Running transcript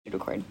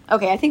record.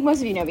 Okay, I think most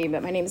of you know me,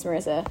 but my name is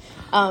Marissa.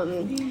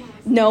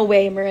 No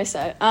way,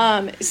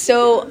 Marissa.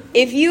 So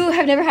if you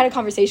have never had a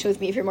conversation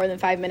with me for more than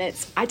 5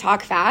 minutes, I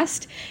talk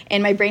fast,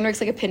 and my brain works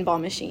like a pinball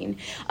machine.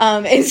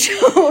 And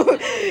so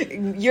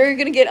you're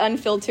going to get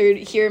unfiltered,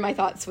 hear my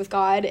thoughts with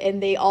God,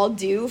 and they all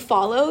do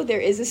follow.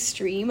 There is a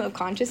stream of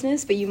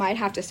consciousness, but you might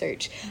have to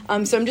search.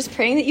 So I'm just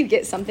praying that you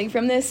get something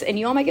from this, and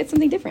you all might get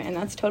something different, and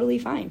that's totally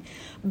fine.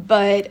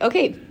 But,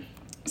 okay.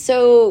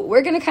 So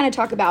we're going to kind of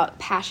talk about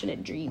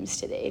passionate dreams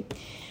today.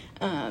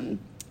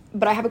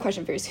 But I have a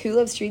question first. Who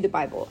loves to read the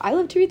Bible? I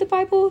love to read the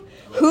Bible.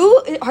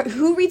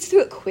 Who reads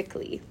through it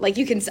quickly? Like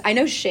I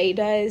know Shay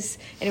does.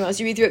 Anyone else?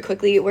 You read through it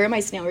quickly? Where are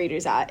my snail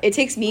readers at? It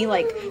takes me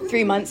like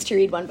 3 months to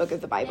read one book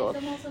of the Bible.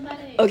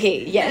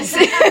 Okay, yes.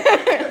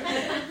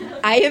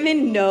 I am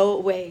in no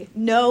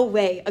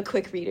way a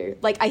quick reader.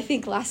 Like, I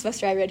think last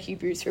semester I read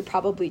Hebrews for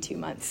probably 2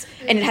 months,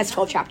 and it has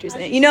 12 chapters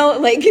in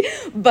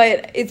it,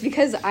 but it's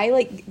because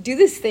I do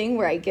this thing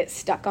where I get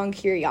stuck on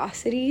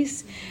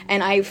curiosities,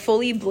 and I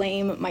fully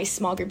blame my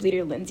small group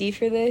leader, Lindsay,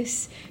 for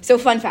this. So,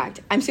 fun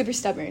fact, I'm super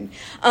stubborn.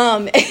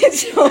 And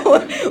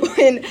so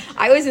when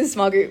I was in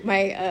small group,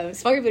 my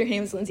small group leader, her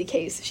name was Lindsay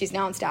Case. She's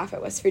now on staff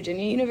at West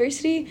Virginia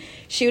University.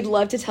 She would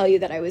love to tell you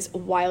that I was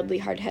wildly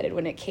hard-headed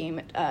when it came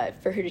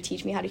for her to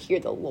teach me how to hear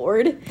the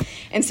Lord.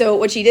 And so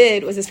what she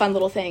did was this fun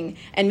little thing,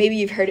 and maybe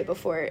you've heard it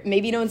before.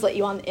 Maybe no one's let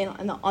you on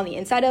the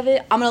inside of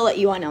it. I'm going to let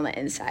you on the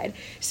inside.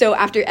 So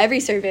after every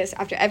service,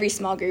 after every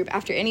small group,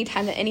 after any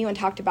time that anyone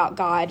talked about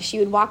God, she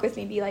would walk with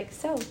me and be like,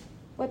 so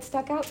what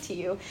stuck out to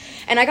you?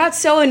 And I got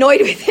so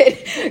annoyed with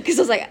it because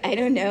I was like, I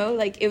don't know,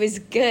 it was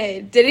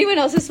good. Did anyone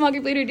else's small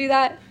group leader do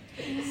that?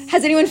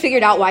 Has anyone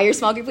figured out why your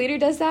small group leader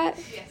does that?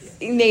 Yes.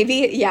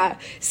 Maybe, yeah.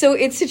 So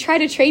it's to try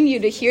to train you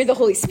to hear the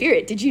Holy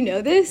Spirit. Did you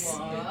know this?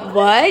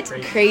 What?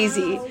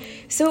 Crazy.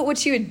 So what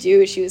she would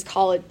do is she would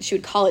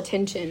call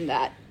attention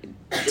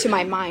to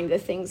my mind, the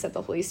things that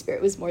the Holy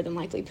Spirit was more than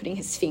likely putting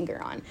his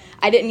finger on.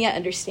 I didn't yet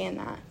understand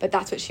that, but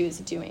that's what she was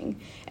doing.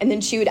 And then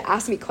she would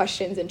ask me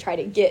questions and try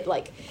to get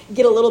a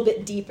little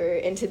bit deeper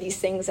into these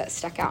things that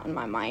stuck out in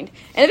my mind.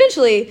 And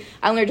eventually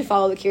I learned to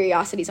follow the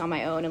curiosities on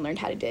my own and learned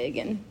how to dig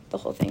and the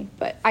whole thing,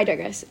 but I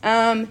digress.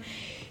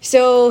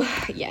 So,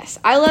 yes,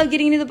 I love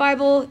getting into the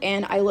Bible,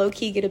 and I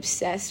low-key get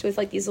obsessed with,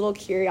 these little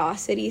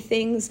curiosity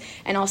things,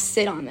 and I'll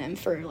sit on them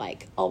for,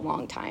 a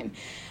long time.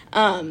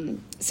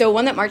 So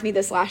one that marked me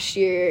this last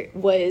year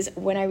was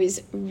when I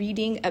was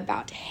reading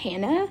about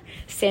Hannah,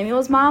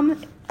 Samuel's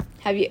mom.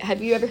 Have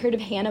you ever heard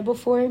of Hannah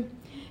before?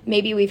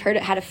 Maybe we've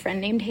had a friend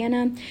named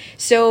Hannah.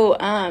 So,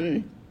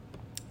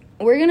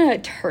 we're going to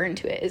turn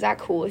to it. Is that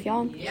cool with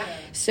y'all? Yeah.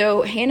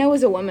 So Hannah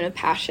was a woman of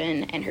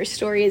passion, and her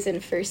story is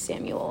in 1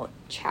 Samuel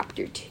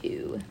chapter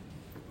 2.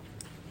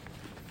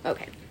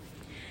 Okay.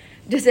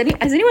 Does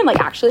anyone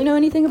actually know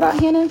anything about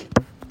Hannah?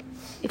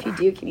 If you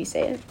do, can you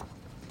say it?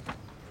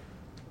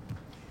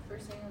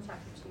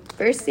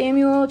 1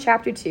 Samuel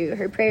chapter 2.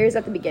 Her prayer is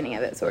at the beginning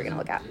of it, so we're going to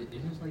look at it.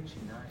 Isn't it she's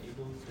not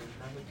able to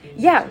have a kid?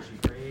 Yeah. So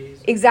she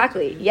prays?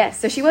 Exactly, yes.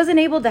 So she wasn't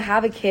able to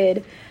have a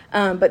kid,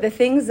 but the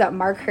things that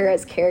mark her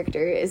as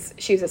character is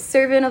she was a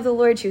servant of the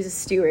Lord, she was a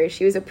steward,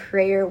 she was a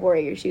prayer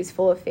warrior, she was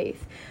full of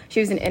faith, she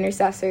was an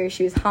intercessor,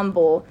 she was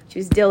humble, she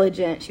was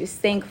diligent, she was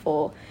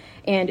thankful,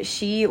 and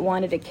she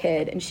wanted a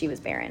kid, and she was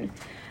barren.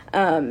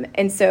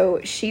 And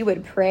so she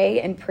would pray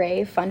and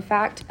pray. Fun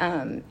fact,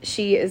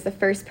 she is the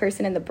first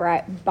person in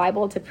the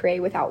Bible to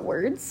pray without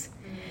words.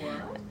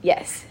 Wow.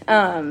 Yes.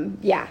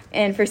 Yeah.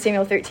 And for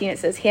Samuel 13, it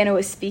says, Hannah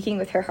was speaking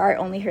with her heart,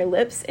 only her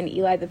lips, and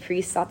Eli the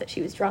priest thought that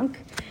she was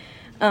drunk.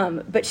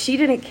 But she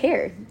didn't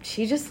care.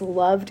 She just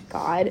loved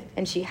God,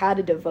 and she had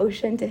a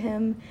devotion to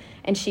him,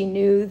 and she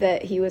knew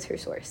that he was her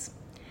source.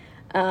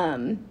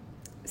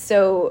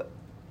 So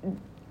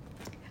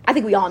I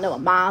think we all know a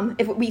mom,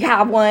 if we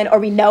have one or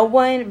we know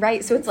one,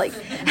 right? So it's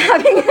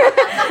having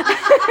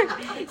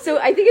so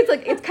I think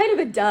it's kind of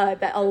a duh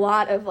that a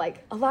lot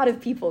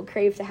of people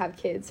crave to have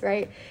kids,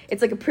 right?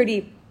 It's a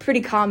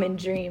pretty common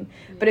dream,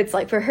 but it's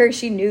for her,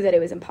 she knew that it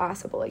was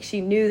impossible.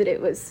 She knew that it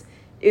was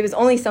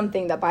only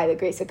something that by the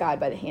grace of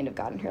God, by the hand of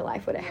God in her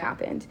life would have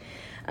happened.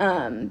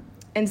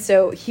 And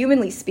so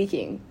humanly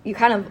speaking, you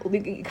kind of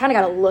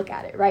got to look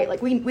at it,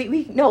 right?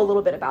 We know a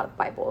little bit about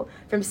the Bible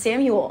from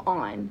Samuel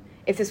on.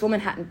 If this woman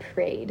hadn't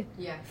prayed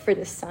for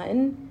the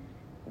son,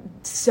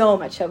 so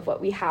much of what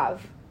we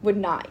have would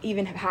not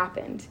even have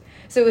happened.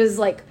 So it was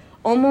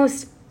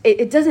almost,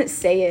 it doesn't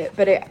say it,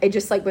 but it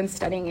just when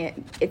studying it,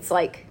 it's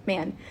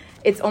man,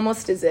 it's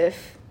almost as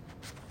if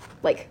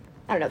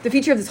I don't know, the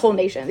future of this whole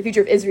nation, the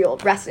future of Israel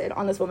rested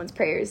on this woman's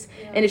prayers.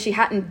 Yeah. And if she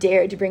hadn't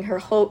dared to bring her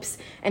hopes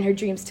and her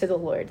dreams to the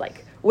Lord,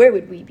 where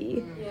would we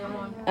be?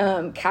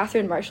 Yeah.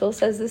 Catherine Marshall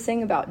says this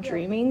thing about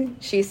dreaming.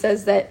 She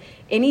says that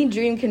any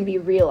dream can be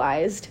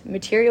realized.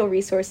 Material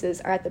resources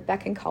are at the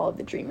beck and call of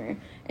the dreamer.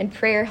 And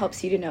prayer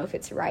helps you to know if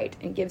it's right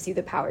and gives you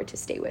the power to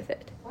stay with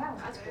it. Wow,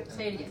 that's cool.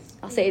 Say it again.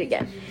 I'll say it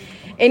again.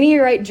 Any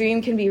right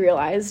dream can be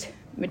realized.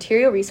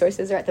 Material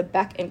resources are at the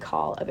beck and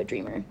call of a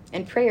dreamer.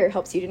 And prayer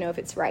helps you to know if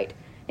it's right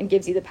and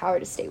gives you the power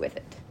to stay with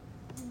it.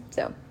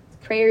 So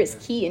Prayer is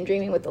key in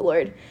dreaming with the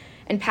Lord.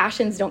 And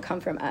passions don't come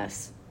from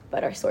us,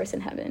 but our source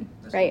in heaven,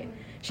 right?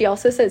 She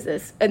also says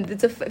this, and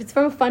it's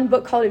from a fun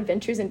book called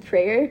Adventures in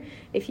Prayer,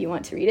 if you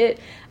want to read it.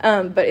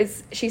 But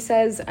she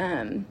says,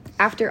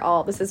 after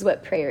all, this is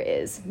what prayer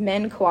is: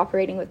 men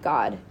cooperating with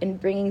God in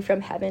bringing from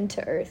heaven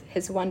to earth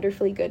his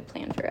wonderfully good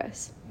plan for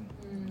us.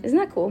 Isn't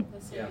that cool?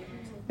 Yeah.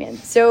 Man,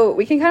 so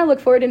we can kind of look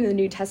forward into the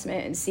New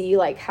Testament and see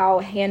like how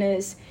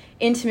Hannah's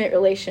intimate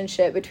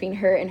relationship between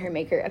her and her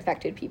maker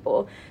affected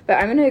people. But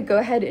I'm going to go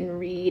ahead and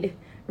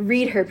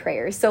read her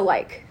prayer. So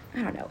like,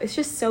 I don't know, it's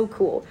just so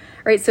cool,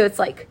 right? So it's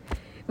like,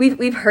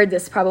 we've heard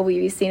this probably,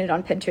 we've seen it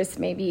on Pinterest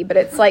maybe, but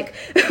it's like,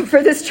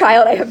 for this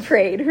child I have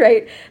prayed,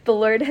 right? The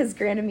Lord has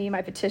granted me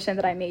my petition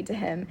that I made to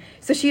him.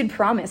 So she had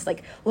promised,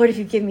 like, Lord, if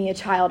you give me a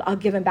child, I'll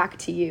give him back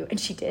to you. And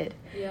she did.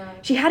 Yeah.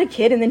 She had a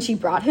kid, and then she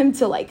brought him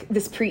to like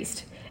this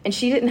priest, and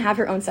she didn't have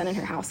her own son in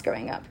her house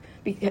growing up,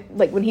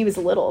 like when he was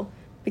little,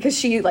 because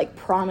she like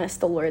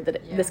promised the Lord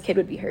that this kid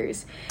would be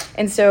hers.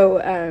 And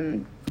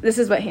so this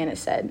is what Hannah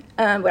said.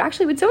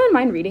 Would someone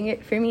mind reading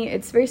it for me?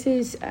 It's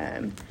verses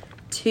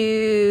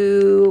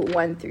 2,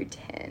 1 through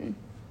 10.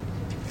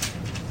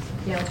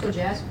 Yeah, let's go,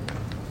 Jazz.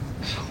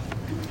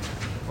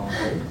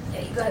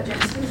 Yeah, you got it,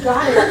 Jazz. You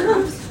got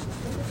it.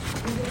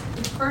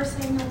 First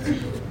Samuel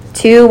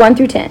 2, 1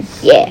 through 10.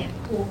 Yeah.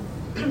 Cool.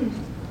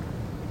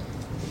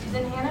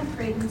 Then Hannah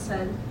prayed and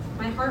said,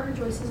 "My heart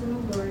rejoices in the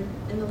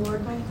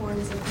Lord my horn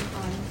is lifted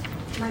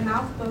high. My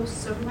mouth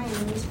boasts over my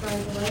enemies, for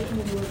I delight in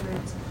your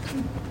deliverance.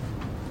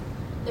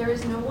 There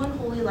is no one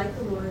holy like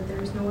the Lord.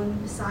 There is no one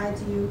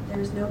besides you. There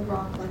is no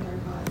rock like our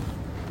God.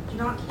 Do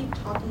not keep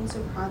talking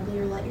so proudly,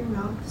 or let your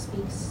mouth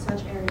speak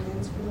such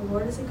arrogance, for the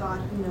Lord is a God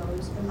who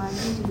knows, and by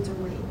whom deeds are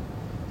weighed.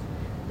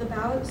 The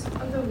bows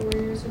of the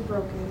warriors are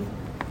broken,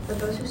 but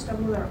those who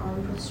stumble are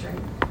armed with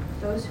strength.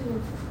 Those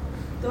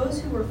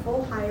who were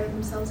full hire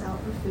themselves out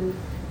for food,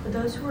 but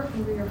those who are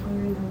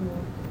hungry no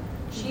more.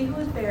 She who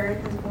is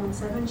barren has borne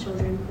 7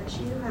 children, but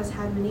she who has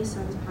had many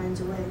sons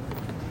pines away.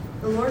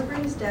 The Lord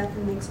brings death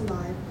and makes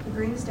alive. He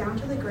brings down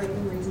to the grave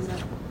and raises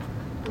up.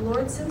 The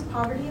Lord sends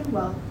poverty and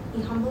wealth.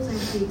 He humbles and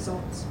he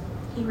exalts.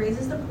 He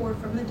raises the poor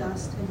from the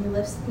dust, and he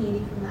lifts the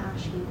needy from the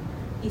ash heap.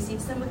 He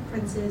seats them with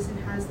princes and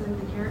has them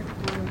inherit the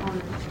throne of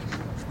honor.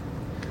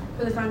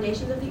 For the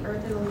foundations of the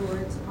earth are the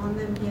Lord's. On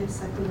them he has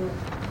set the Lord.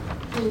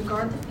 He will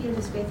guard the feet of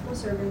his faithful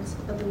servants,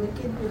 but the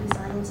wicked will be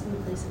silenced in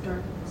the place of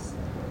darkness.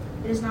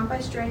 It is not by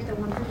strength that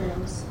one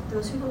prevails.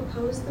 Those who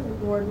oppose the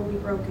Lord will be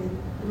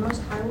broken. The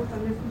Most High will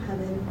thunder from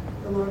heaven.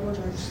 The Lord will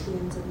judge the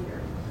ends of the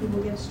earth. He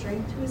will give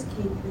strength to his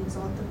king and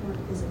exalt the horn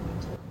of his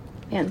anointed.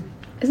 Man,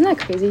 isn't that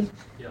crazy?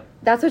 Yeah.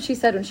 That's what she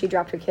said when she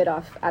dropped her kid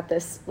off at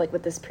this, like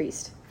with this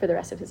priest for the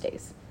rest of his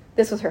days.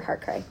 This was her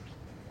heart cry.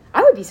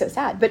 I would be so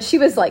sad, but she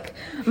was like,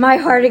 my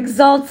heart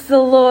exalts the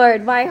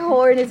Lord. My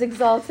horn is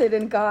exalted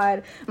in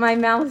God. My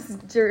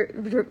mouth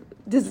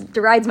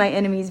derides my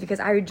enemies because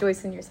I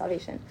rejoice in your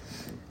salvation.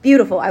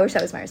 Beautiful. I wish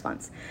that was my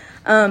response.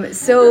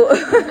 So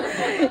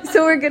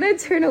we're going to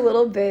turn a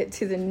little bit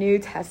to the New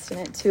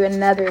Testament, to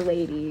another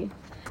lady.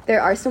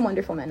 There are some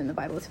wonderful men in the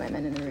Bible, to my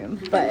men in the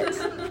room, but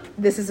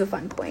this is a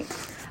fun point.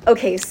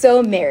 Okay,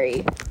 so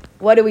Mary.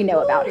 What do we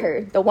know about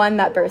her? The one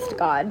that birthed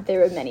God. There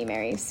were many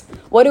Marys.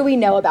 What do we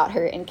know about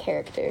her in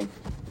character?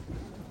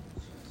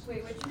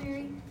 Wait, which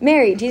Mary?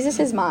 Mary,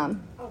 Jesus'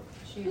 mom. Oh,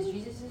 she was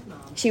Jesus' mom.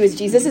 She was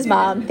Jesus'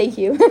 mom. Thank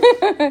you.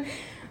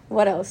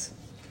 What else?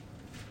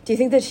 Do you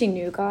think that she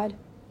knew God?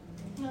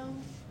 No.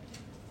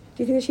 Do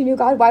you think that she knew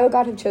God? Why would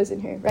God have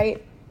chosen her,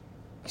 right?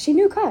 She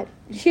knew God.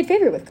 She had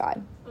favor with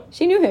God.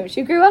 She knew him.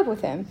 She grew up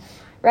with him,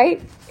 right?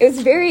 It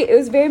was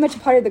very much a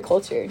part of the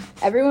culture.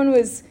 Everyone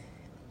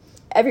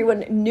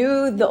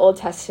knew the Old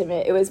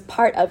Testament. It was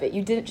part of it.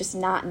 You didn't just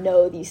not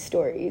know these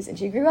stories. And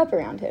she grew up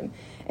around him.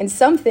 And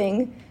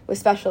something was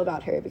special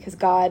about her because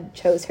God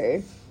chose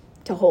her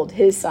to hold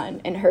his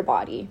son in her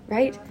body,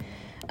 right?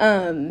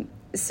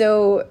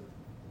 So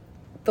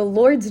the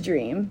Lord's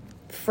dream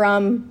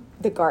from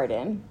the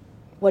garden,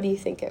 what do you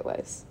think it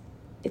was?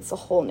 It's the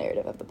whole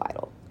narrative of the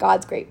Bible.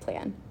 God's great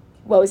plan.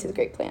 What was his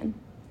great plan?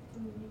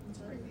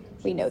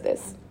 We know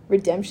this.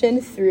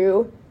 Redemption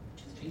through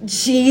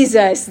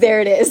Jesus.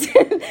 There it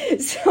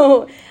is.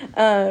 So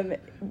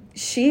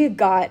she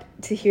got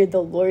to hear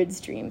the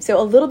Lord's dream.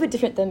 So a little bit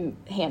different than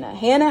Hannah.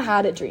 Hannah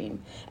had a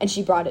dream, and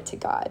she brought it to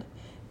God.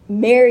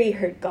 Mary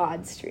heard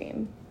God's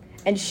dream,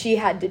 and she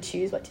had to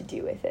choose what to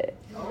do with it.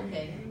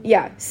 Okay.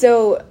 Yeah,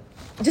 so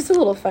just a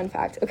little fun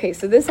fact. Okay,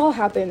 so this all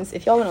happens,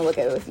 if y'all want to look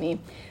at it with me,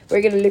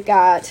 we're going to look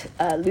at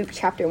Luke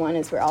chapter 1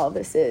 is where all of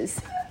this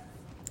is.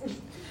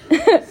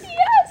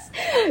 Yes!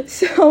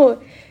 So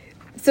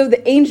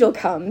the angel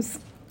comes,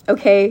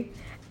 okay,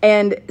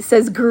 and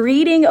says,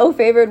 "Greeting, O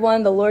favored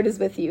one, the Lord is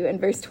with you," in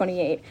verse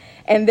 28.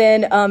 And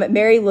then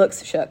Mary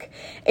looks shook.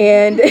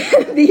 And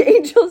the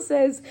angel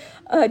says,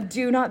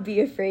 "Do not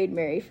be afraid,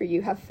 Mary, for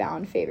you have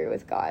found favor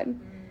with God."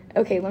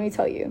 Okay, let me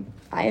tell you,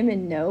 I am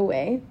in no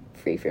way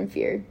free from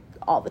fear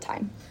all the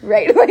time,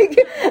 right? Like,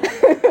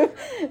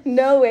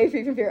 no way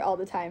free from fear all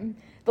the time.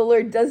 The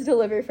Lord does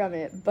deliver from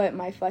it, but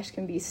my flesh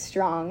can be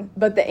strong.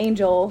 But the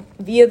angel,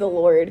 via the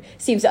Lord,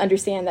 seems to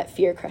understand that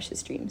fear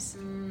crushes dreams.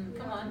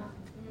 Come on.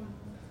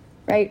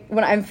 Right?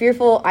 When I'm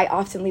fearful, I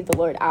often leave the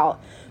Lord out.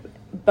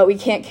 But we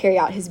can't carry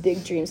out his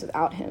big dreams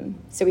without him.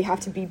 So we have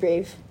to be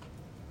brave.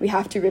 We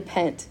have to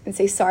repent and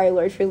say, sorry,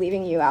 Lord, for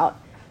leaving you out.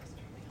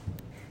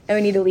 And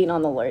we need to lean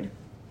on the Lord,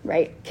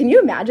 right? Can you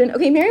imagine?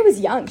 Okay, Mary was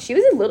young. She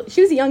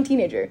was a young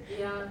teenager.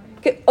 Yeah.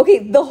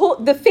 Okay,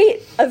 the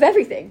fate of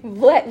everything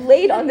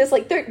laid on this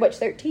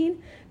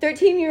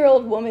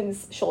 13-year-old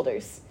woman's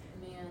shoulders,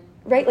 Man.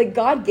 right? Like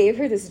God gave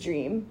her this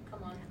dream.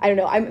 Come on. I don't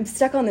know. I'm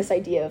stuck on this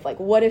idea of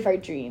what if our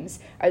dreams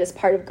are this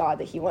part of God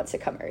that he wants to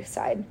come our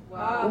side?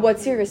 Wow.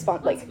 What's your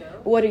response? Let's go.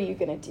 What are you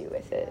going to do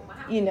with it? Wow.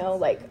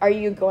 Are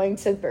you going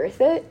to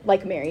birth it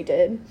like Mary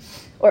did?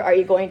 Or are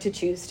you going to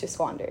choose to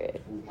squander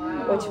it?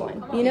 Wow. Which one?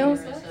 Come You know? on,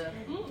 Marissa.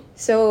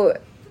 So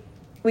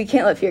we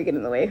can't let fear get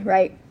in the way,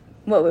 right?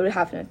 What would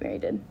happen if Mary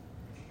did?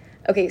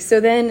 Okay, so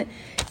then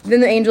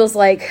the angel's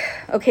like,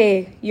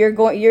 okay, you're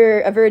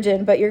a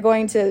virgin, but you're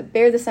going to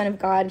bear the Son of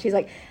God. And she's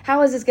like,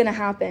 how is this going to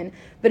happen?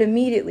 But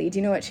immediately, do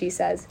you know what she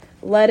says?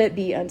 Let it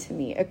be unto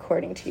me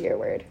according to your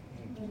word.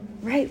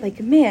 Right?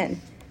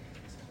 Man,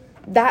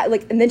 that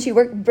and then she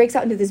breaks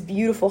out into this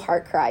beautiful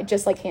heart cry,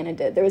 just like Hannah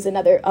did. There was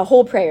a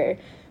whole prayer.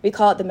 We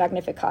call it the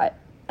Magnificat.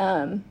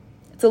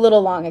 It's a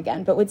little long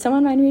again, but would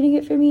someone mind reading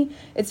it for me?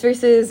 It's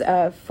verses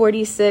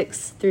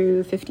 46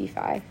 through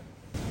 55.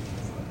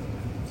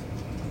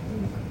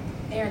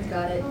 Aaron's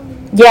got it.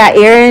 Yeah,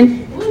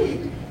 Aaron.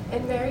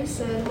 And Mary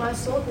said, my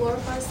soul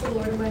glorifies the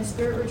Lord, and my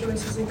spirit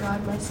rejoices in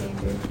God my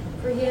Savior.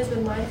 For he has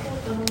been mindful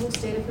of the humble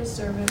state of his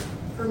servant.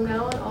 From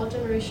now on all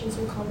generations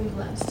will call me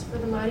blessed. For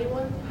the Mighty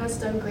One has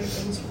done great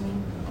things for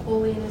me,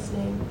 holy in his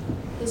name.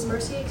 His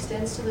mercy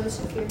extends to those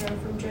who fear him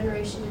from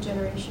generation to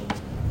generation.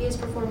 He has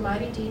performed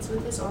mighty deeds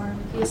with his arm.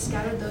 He has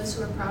scattered those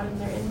who are proud in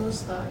their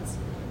inmost thoughts.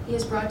 He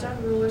has brought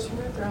down rulers from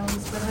their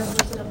thrones, but has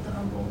lifted up the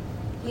humble.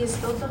 He has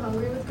filled the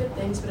hungry with good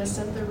things, but has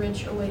sent the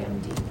rich away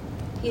empty.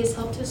 He has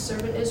helped his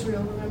servant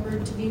Israel,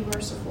 remembered to be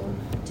merciful,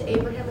 to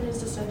Abraham and his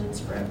descendants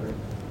forever,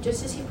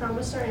 just as he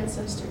promised our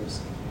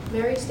ancestors.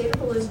 Mary stayed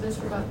with Elizabeth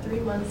for about 3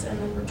 months and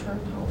then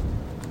returned home.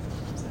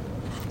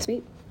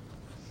 Sweet.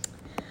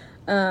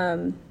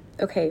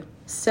 Okay,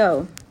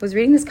 so was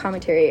reading this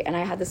commentary, and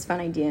I had this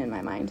fun idea in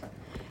my mind.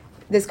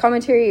 This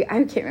commentary,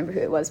 I can't remember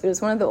who it was, but it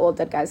was one of the old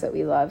dead guys that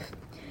we love.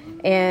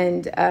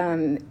 And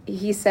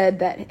he said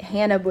that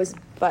Hannah was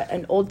but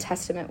an Old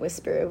Testament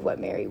whisper of what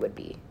Mary would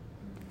be.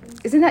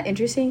 Isn't that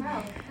interesting?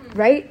 Wow.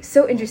 Right?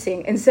 So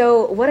interesting. And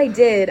so what I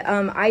did,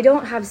 I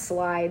don't have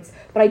slides,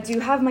 but I do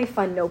have my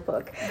fun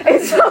notebook.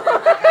 And so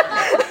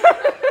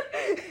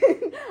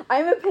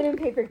I'm a pen and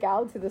paper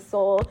gal to the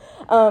soul.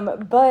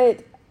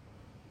 But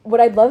what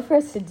I'd love for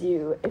us to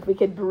do, if we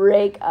could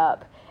break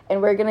up,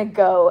 and we're going to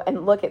go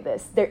and look at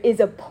this. There is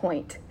a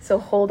point, so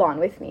hold on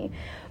with me.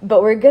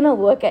 But we're going to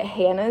look at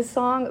Hannah's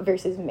song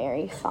versus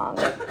Mary's song.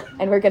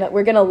 And we're going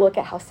to look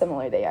at how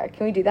similar they are.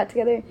 Can we do that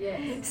together?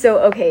 Yes. So,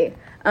 okay,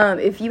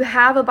 if you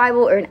have a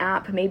Bible or an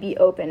app, maybe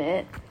open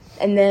it.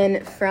 And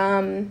then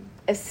from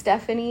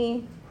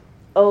Stephanie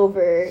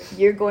over,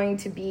 you're going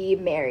to be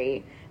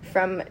Mary.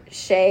 From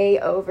Shay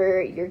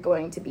over, you're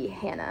going to be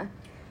Hannah.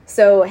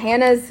 So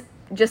Hannah's,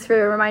 just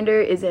for a reminder,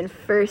 is in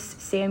 1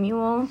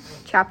 Samuel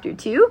chapter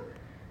 2.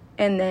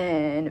 And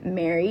then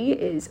Mary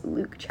is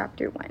Luke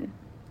chapter 1.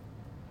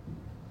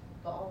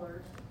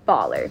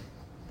 Baller.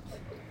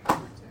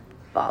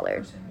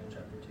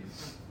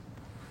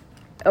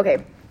 Okay.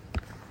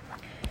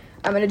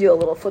 I'm going to do a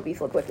little flippy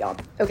flip with y'all.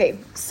 Okay,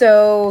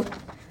 so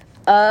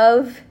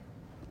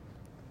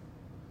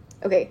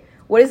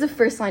what is the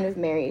first line of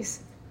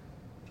Mary's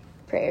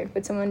prayer?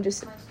 Would someone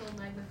just...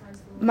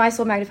 My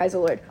soul magnifies the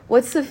Lord.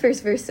 What's the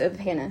first verse of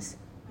Hannah's?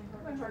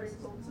 My heart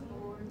exalts in the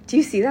Lord. Do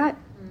you see that?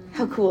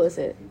 How cool is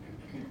it?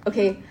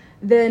 Okay,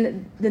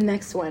 then the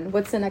next one.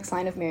 What's the next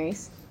line of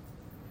Mary's?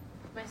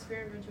 My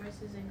spirit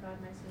rejoices in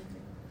God, my Savior.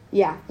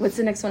 Yeah, what's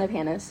the next one of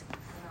Hannah's? My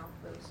mouth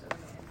boasts over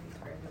my enemies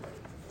forever.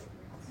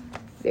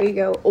 There you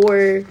go.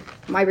 Or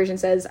my version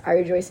says, I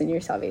rejoice in your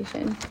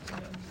salvation.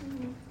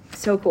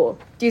 So cool.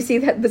 Do you see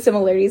the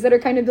similarities that are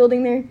kind of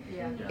building there?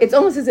 Yeah. It's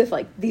almost as if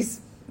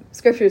these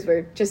scriptures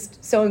were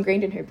just so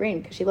ingrained in her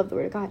brain because she loved the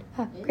word of God.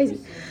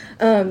 Crazy.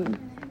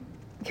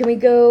 Can we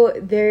go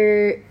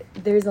there?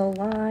 There's a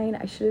line.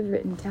 I should have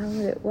written down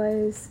what it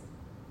was.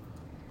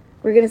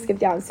 We're going to skip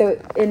down.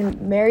 So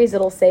in Mary's,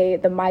 it'll say,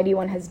 the Mighty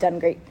One has done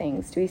great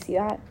things. Do we see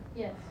that?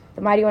 Yes.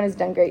 The Mighty One has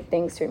done great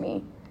things for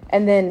me.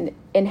 And then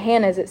in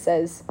Hannah's, it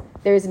says,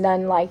 there is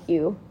none like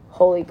you,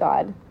 holy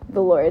God,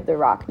 the Lord, the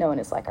rock. No one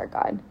is like our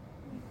God.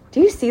 Do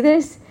you see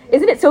this?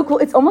 Isn't it so cool?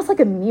 It's almost like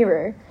a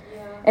mirror.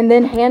 And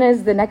then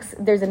Hannah's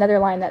there's another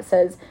line that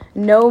says,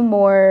 no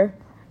more,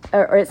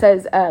 or it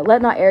says,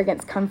 let not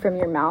arrogance come from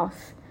your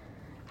mouth.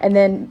 And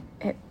then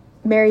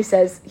Mary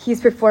says, he's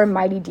performed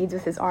mighty deeds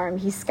with his arm.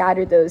 He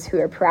scattered those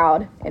who are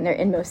proud in their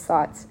inmost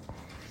thoughts.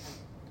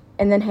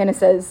 And then Hannah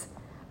says,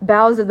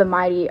 bows of the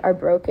mighty are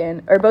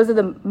broken,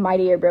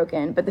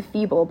 but the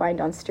feeble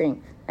bind on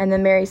strength. And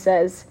then Mary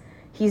says,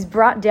 He's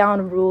brought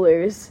down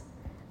rulers,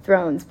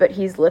 thrones, but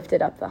he's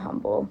lifted up the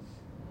humble.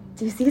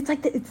 Do you see? It's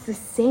like it's the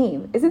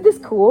same. Isn't this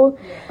cool?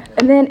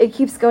 And then it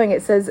keeps going.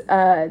 It says,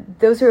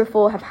 those who are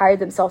full have hired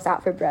themselves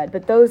out for bread,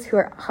 but those who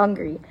are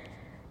hungry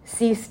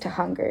cease to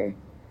hunger.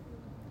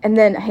 And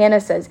then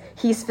Hannah says,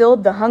 he's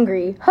filled the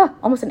hungry,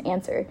 almost an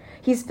answer.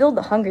 He's filled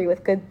the hungry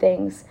with good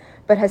things,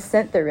 but has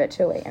sent the rich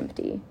away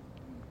empty.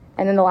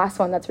 And then the last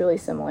one that's really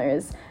similar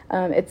is,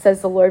 it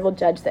says the Lord will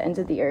judge the ends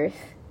of the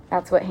earth.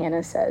 That's what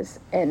Hannah says.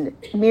 And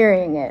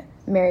mirroring it,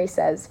 Mary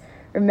says,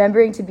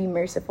 remembering to be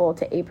merciful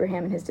to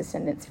Abraham and his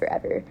descendants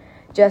forever,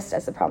 just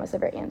as the promise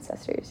of our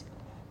ancestors.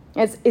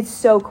 It's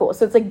so cool.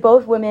 So it's like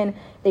both women,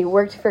 they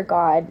worked for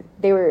God.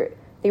 They were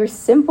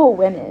simple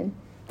women,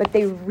 but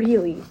they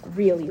really,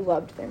 really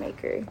loved their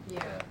maker.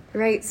 Yeah.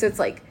 Right? So it's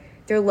like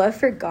their love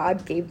for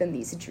God gave them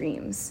these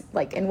dreams,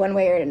 like in one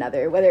way or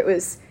another, whether it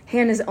was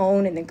Hannah's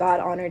own and then God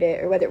honored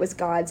it, or whether it was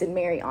God's and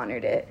Mary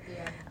honored it.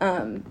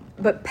 Yeah.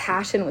 But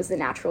passion was the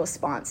natural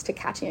response to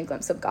catching a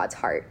glimpse of God's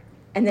heart.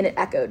 And then it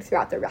echoed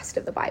throughout the rest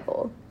of the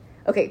Bible.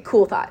 Okay,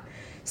 cool thought.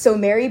 So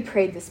Mary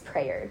prayed this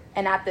prayer,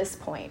 and at this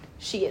point,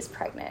 she is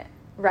pregnant,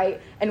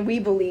 right? And we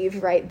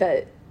believe, right,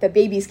 that the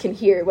babies can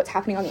hear what's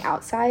happening on the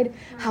outside.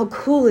 How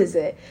cool is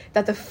it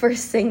that the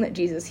first thing that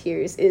Jesus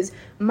hears is,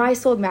 my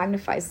soul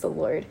magnifies the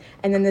Lord,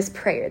 and then this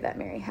prayer that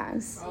Mary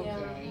has.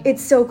 Okay.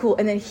 It's so cool.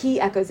 And then he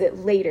echoes it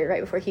later,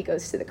 right before he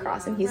goes to the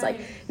cross, and he's like,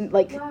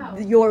 Wow.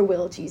 your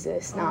will,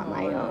 Jesus, not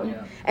my own.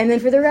 Yeah. And then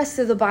for the rest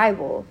of the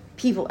Bible,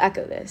 people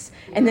echo this.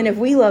 And then if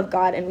we love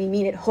God and we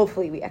mean it,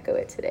 hopefully we echo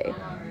it today.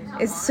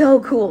 It's so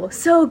cool,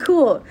 so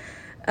cool.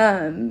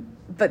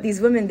 But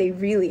these women, they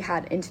really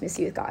had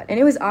intimacy with God, and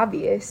it was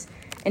obvious.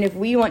 And if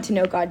we want to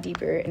know God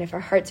deeper, and if our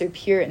hearts are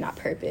pure and not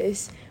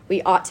purpose,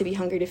 we ought to be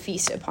hungry to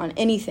feast upon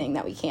anything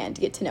that we can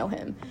to get to know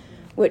him,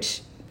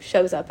 which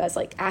shows up as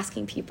like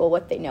asking people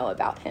what they know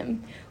about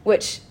him,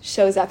 which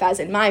shows up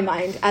as, in my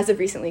mind, as of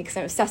recently, because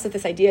I'm obsessed with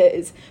this idea,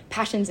 is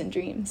passions and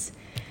dreams.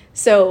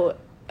 So,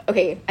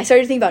 okay, I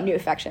started to think about new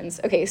affections.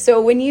 Okay, so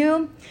when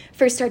you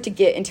first start to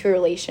get into a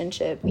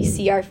relationship, we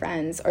see our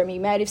friends, or we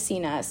might have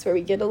seen us, where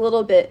we get a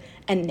little bit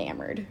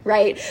enamored,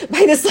 right, by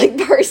this like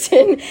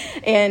person,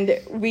 and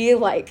we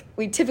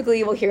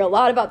typically will hear a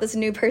lot about this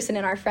new person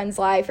in our friend's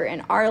life or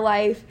in our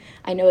life.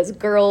 I know as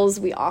girls,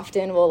 we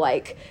often will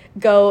like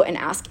go and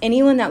ask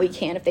anyone that we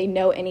can if they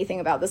know anything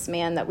about this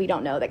man that we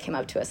don't know that came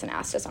up to us and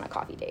asked us on a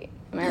coffee date.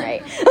 Am I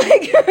right?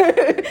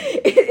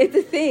 It's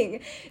a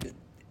thing.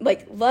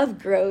 Like, love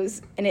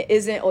grows, and it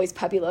isn't always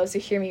puppy love, so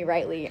hear me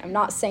rightly. I'm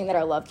not saying that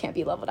our love can't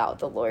be leveled out with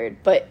the Lord,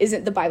 but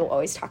isn't the Bible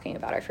always talking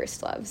about our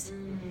first loves?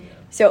 Mm-hmm.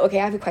 So, okay,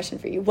 I have a question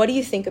for you. What do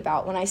you think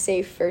about when I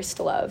say first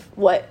love?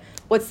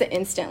 What's the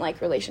instant, like,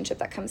 relationship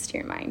that comes to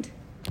your mind?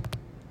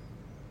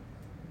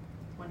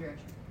 One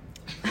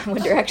Direction.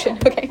 One Direction,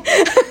 okay.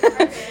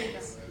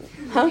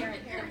 Huh?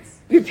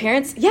 Your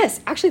parents? Yes,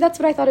 actually, that's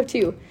what I thought of,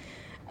 too.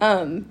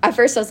 At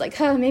first I was like,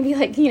 maybe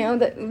like, the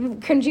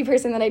cringy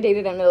person that I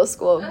dated in middle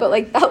school, but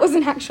like that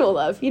wasn't actual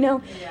love, Yeah.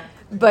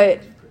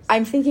 But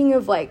I'm thinking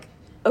of like,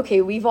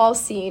 okay, we've all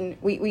seen,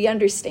 we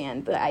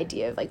understand the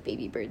idea of like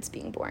baby birds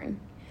being born.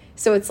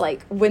 So it's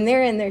like when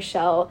they're in their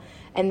shell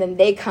and then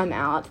they come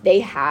out, they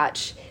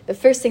hatch, the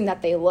first thing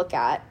that they look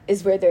at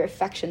is where their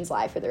affections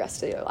lie for the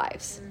rest of their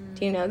lives.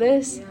 Do you know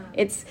this?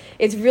 Yeah.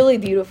 It's really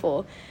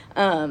beautiful.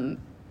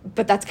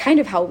 But that's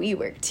kind of how we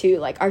work too.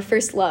 Like our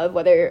first love,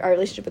 whether our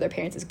relationship with our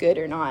parents is good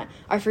or not,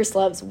 our first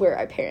loves were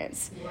our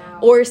parents. Wow.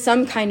 Or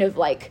some kind of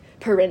like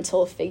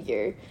parental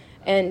figure.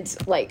 And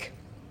like,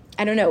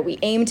 I don't know, we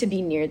aim to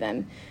be near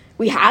them.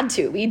 We had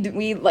to.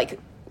 We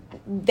like,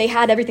 they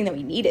had everything that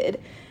we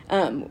needed.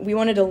 We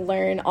wanted to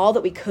learn all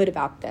that we could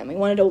about them. We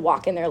wanted to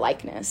walk in their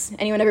likeness.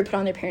 Anyone ever put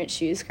on their parents'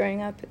 shoes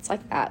growing up? It's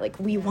like that. Like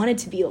we wanted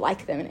to be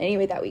like them in any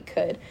way that we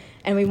could.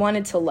 And we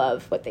wanted to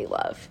love what they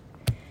love.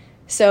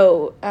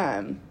 So,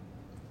 I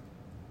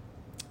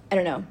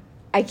don't know.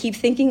 I keep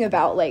thinking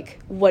about, like,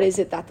 what is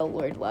it that the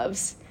Lord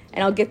loves?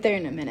 And I'll get there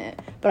in a minute.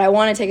 But I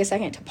want to take a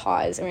second to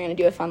pause, and we're going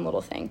to do a fun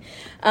little thing.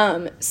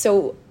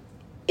 So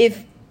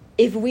if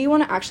we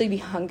want to actually be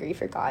hungry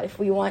for God, if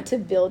we want to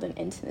build an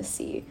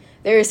intimacy,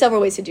 there are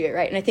several ways to do it,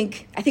 right? And I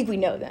think we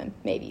know them,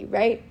 maybe,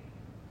 right?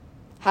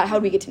 How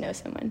do we get to know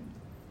someone?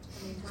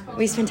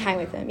 We spend time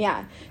with them,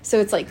 yeah. So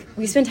it's like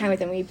we spend time with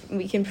them.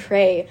 We can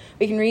pray.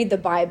 We can read the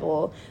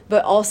Bible.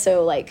 But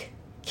also, like,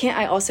 can't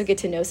I also get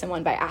to know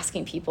someone by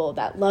asking people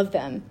that love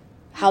them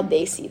how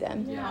they see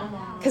them?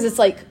 Because it's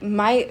like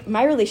my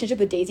relationship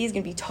with Daisy is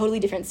going to be totally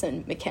different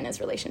than McKenna's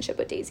relationship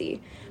with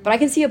Daisy. But I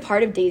can see a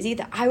part of Daisy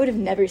that I would have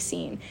never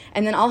seen.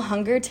 And then I'll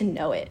hunger to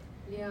know it.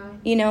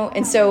 Yeah.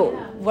 And so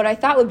what I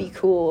thought would be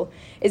cool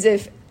is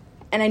if,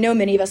 and I know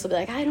many of us will be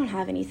like, I don't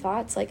have any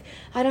thoughts. Like,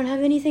 I don't have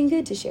anything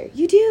good to share.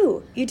 You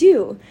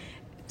do.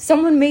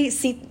 Someone may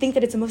think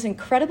that it's the most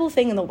incredible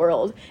thing in the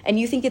world, and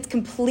you think it's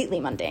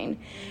completely mundane.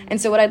 And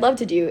so what I'd love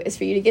to do is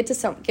for you to get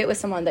with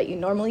someone that you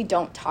normally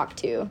don't talk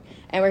to,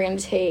 and we're going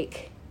to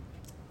take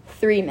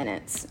 3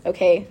 minutes,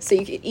 okay? So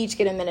you could each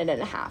get a minute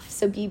and a half,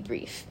 so be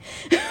brief.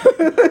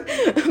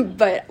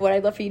 But what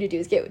I'd love for you to do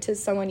is get to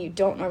someone you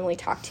don't normally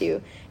talk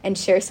to and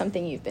share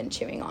something you've been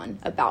chewing on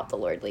about the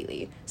Lord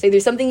lately. So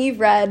there's something you've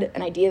read,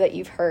 an idea that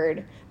you've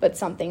heard, but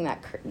something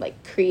that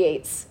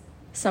creates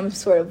some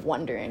sort of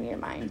wonder in your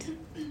mind.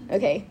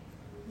 Okay?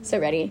 So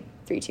ready?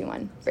 3, 2,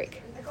 1,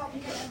 break.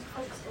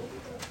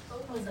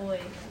 Oh boy.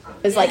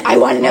 It's like, I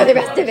want to know the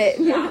rest of it.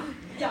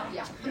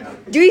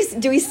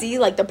 Do we see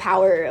like the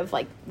power of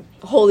like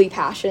holy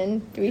passion?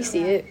 Do we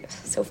see it?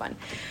 So fun.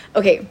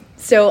 Okay,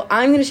 so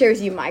I'm going to share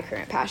with you my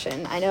current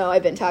passion. I know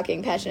I've been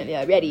talking passionately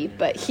already,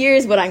 but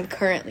here's what I'm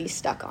currently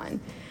stuck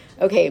on.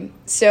 Okay,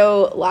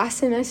 so last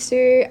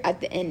semester at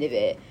the end of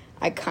it,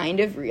 I kind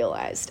of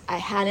realized I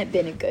hadn't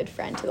been a good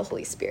friend to the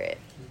Holy Spirit.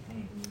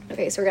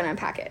 Okay, so we're going to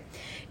unpack it.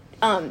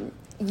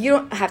 You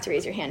don't have to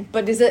raise your hand,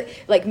 but is it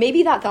like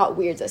maybe that thought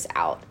weirds us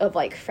out of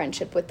like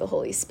friendship with the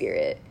Holy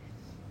Spirit?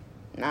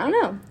 I don't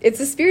know. It's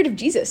the Spirit of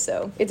Jesus,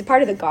 though. It's a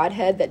part of the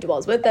Godhead that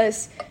dwells with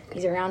us.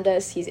 He's around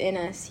us. He's in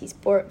us. He's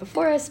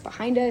before us,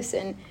 behind us.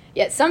 And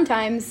yet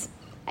sometimes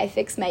I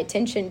fix my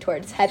attention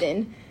towards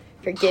heaven,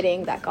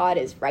 forgetting that God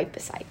is right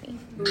beside me.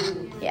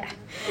 Ooh. Yeah.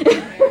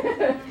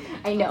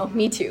 I know.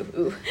 Me too.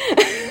 Ooh.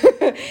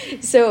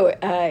 So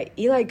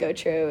Eli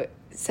Gotro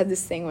said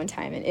this thing one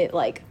time, and it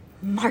like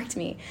marked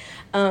me.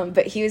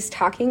 But he was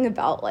talking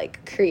about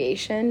like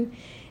creation.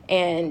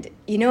 And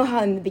you know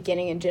how in the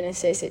beginning in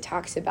Genesis it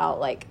talks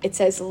about like, it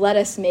says, let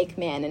us make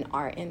man in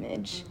our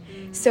image.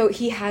 Mm-hmm. So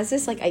he has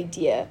this like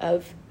idea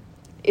of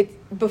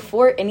it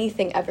before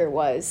anything ever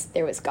was,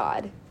 there was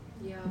God.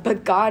 Yeah.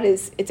 But God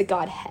it's a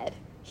Godhead.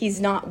 He's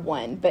not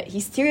one, but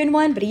he's 3 in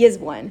 1, but he is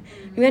one.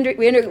 Mm-hmm.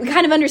 We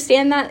kind of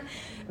understand that.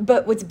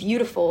 But what's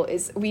beautiful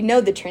is we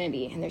know the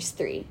Trinity and there's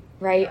 3,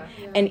 right?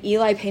 Yeah. And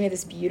Eli painted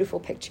this beautiful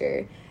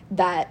picture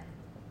that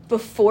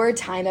before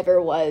time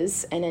ever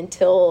was and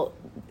until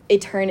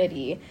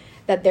eternity,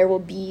 that there will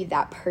be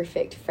that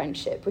perfect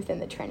friendship within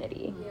the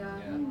Trinity. Yeah.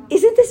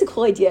 Isn't this a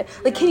cool idea?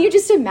 Like, can you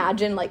just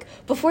imagine, like,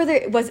 before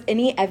there was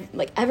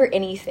ever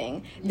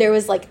anything, there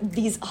was, like,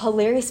 these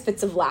hilarious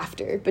fits of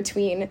laughter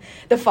between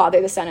the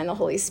Father, the Son, and the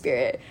Holy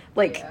Spirit.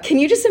 Like, can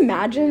you just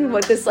imagine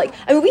what this, like,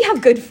 I mean, we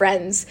have good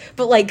friends,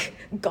 but, like,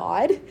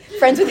 God,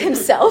 friends with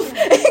himself,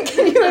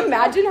 can you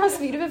imagine how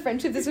sweet of a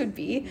friendship this would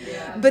be?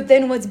 Yeah. But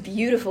then what's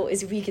beautiful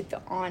is we get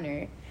the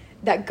honor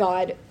that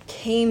God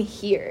came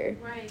here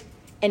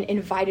and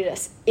invited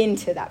us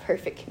into that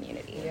perfect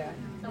community. Yeah.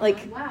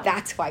 Like,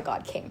 that's why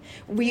God came.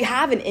 We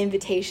have an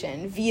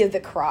invitation via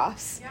the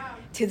cross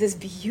to this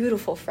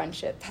beautiful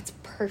friendship that's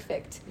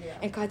perfect. Yeah.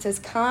 And God says,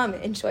 come,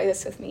 enjoy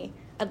this with me.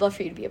 I'd love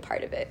for you to be a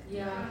part of it.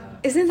 Yeah.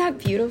 Isn't that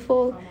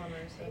beautiful?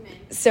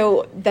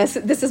 So this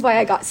is why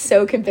I got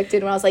so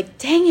convicted when I was like,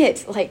 dang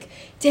it,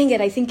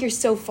 I think you're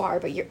so far,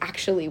 but you're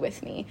actually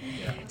with me.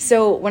 Yeah.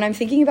 So when I'm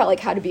thinking about like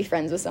how to be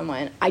friends with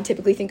someone, I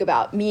typically think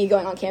about me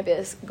going on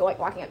campus,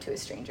 walking up to a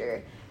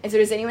stranger. And so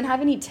does anyone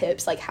have any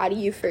tips? Like, how do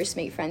you first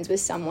make friends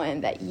with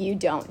someone that you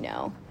don't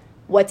know?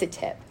 What's a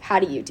tip? How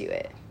do you do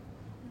it?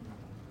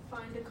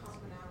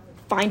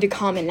 Find a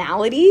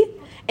commonality?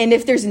 And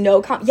if there's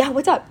no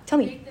what's up? Tell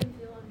me. Make them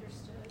feel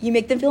understood. You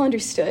make them feel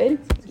understood?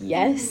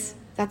 Yes.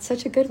 That's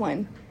such a good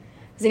one.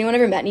 Has anyone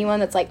ever met anyone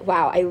that's like,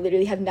 wow, I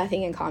literally have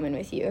nothing in common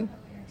with you?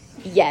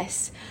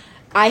 Yes.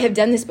 I have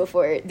done this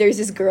before. There's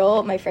this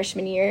girl my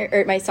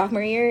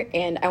sophomore year,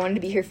 and I wanted to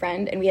be her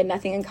friend, and we had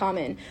nothing in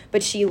common,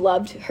 but she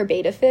loved her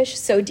beta fish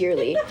so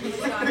dearly.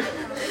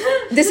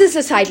 This is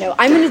a side note.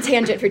 I'm going to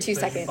tangent for 2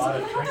 seconds.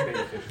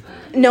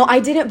 No,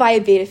 I didn't buy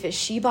a beta fish.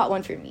 She bought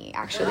one for me,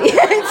 actually.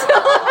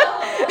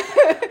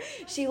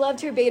 She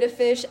loved her beta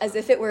fish as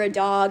if it were a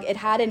dog. It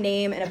had a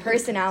name and a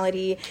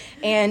personality,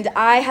 and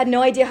I had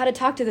no idea how to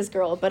talk to this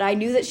girl, but I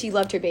knew that she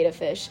loved her beta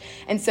fish,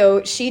 and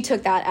so she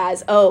took that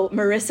as, oh,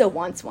 Marissa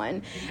wants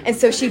one, and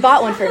so she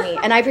bought one for me,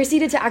 and I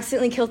proceeded to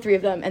accidentally kill 3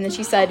 of them, and then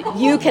she said,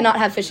 you cannot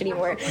have fish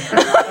anymore.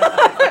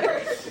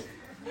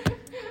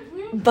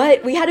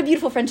 But we had a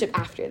beautiful friendship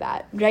after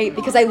that, right?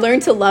 Because I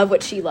learned to love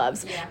what she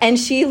loves, and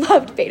she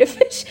loved beta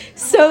fish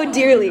so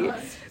dearly.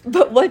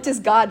 But what does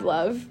God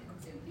love?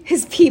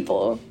 His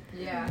people.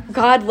 Yeah.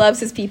 God loves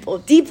his people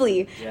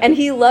deeply, and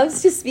he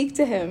loves to speak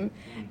to him.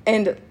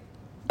 And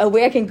a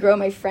way I can grow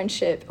my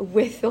friendship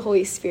with the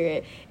Holy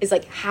Spirit is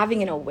like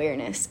having an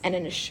awareness and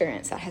an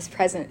assurance that his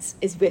presence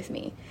is with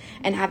me,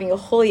 and having a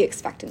holy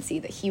expectancy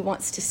that he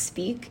wants to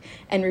speak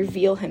and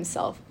reveal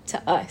himself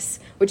to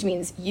us, which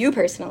means you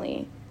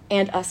personally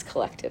and us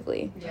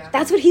collectively. Yeah.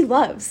 That's what he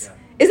loves.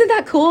 Yeah. Isn't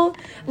that cool?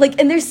 Like,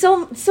 and there's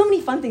so many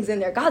fun things in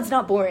there. God's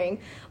not boring.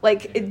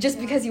 Like, just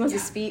because he wants to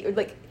speak,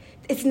 like,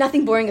 it's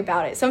nothing boring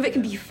about it. Some of it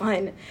can be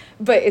fun,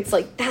 but it's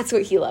like, that's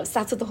what he loves.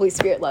 That's what the Holy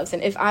Spirit loves.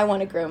 And if I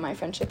want to grow my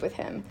friendship with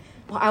him,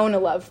 well, I want to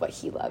love what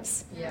he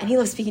loves. Yeah. And he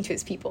loves speaking to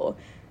his people.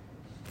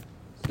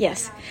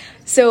 Yes.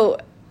 So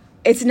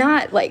it's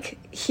not like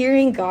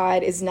hearing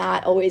God is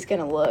not always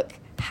going to look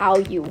how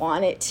you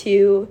want it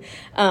to.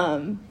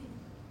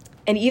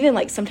 And even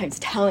like sometimes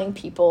telling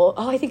people,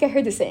 oh, I think I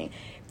heard this saying,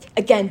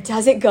 again,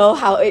 doesn't go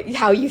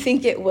how you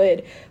think it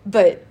would,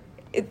 but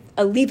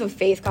a leap of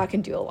faith God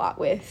can do a lot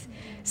with.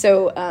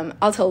 So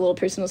I'll tell a little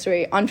personal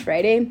story. On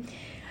Friday,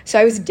 so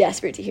I was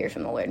desperate to hear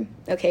from the Lord.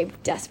 Okay,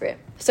 desperate.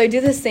 So I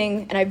do this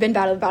thing, and I've been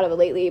bad about it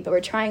lately, but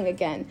we're trying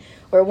again,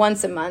 where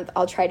once a month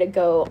I'll try to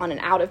go on an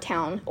out of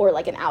town or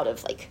like an out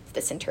of like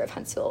the center of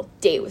Huntsville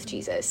date with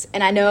Jesus.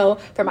 And I know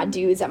for my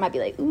dudes that might be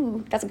like,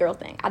 ooh, that's a girl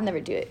thing. I'd never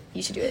do it.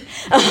 You should do it.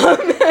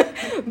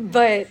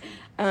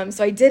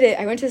 So I did it.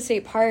 I went to the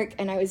state park,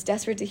 and I was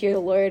desperate to hear the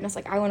Lord. And I was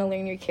like, I want to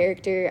learn your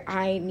character.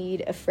 I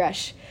need a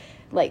fresh,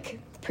 like,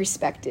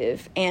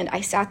 perspective. And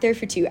I sat there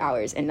for 2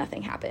 hours, and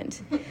nothing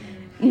happened.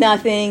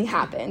 Nothing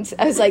happened.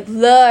 I was like,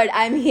 Lord,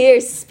 I'm here,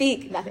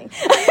 speak. Nothing.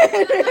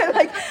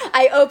 Like,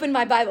 I opened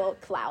my Bible,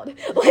 cloud.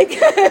 Like,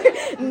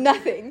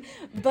 nothing.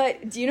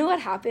 But do you know what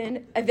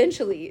happened?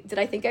 Eventually, did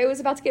I think I was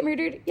about to get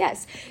murdered?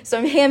 Yes. So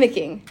I'm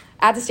hammocking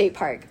at the state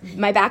park.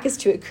 My back is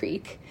to a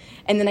creek.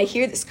 And then I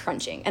hear this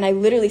crunching, and I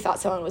literally thought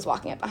someone was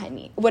walking up behind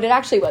me. What it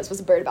actually was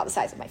a bird about the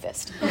size of my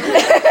fist.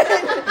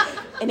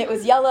 And it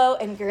was yellow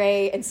and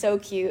gray and so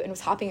cute and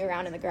was hopping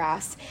around in the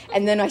grass.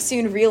 And then I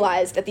soon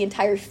realized that the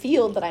entire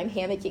field that I'm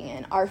hammocking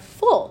in are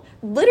full,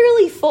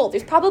 literally full.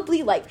 There's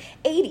probably like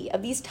 80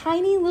 of these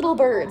tiny little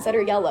birds that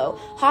are yellow,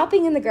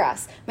 hopping in the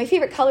grass. My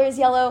favorite color is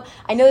yellow.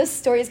 I know this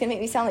story is going to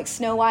make me sound like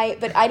Snow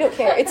White, but I don't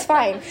care. It's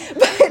fine.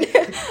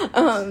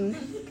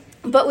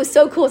 But what was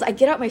so cool is I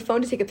get out my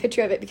phone to take a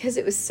picture of it because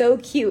it was so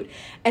cute.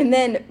 And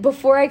then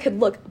before I could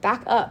look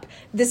back up,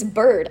 this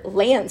bird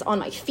lands on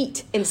my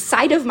feet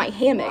inside of my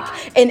hammock.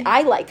 And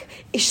I like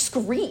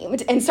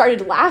screamed and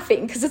started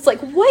laughing because it's like,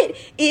 what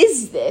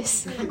is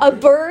this? A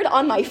bird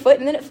on my foot?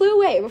 And then it flew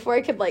away before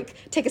I could like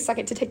take a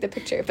second to take the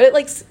picture. But it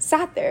like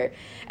sat there.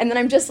 And then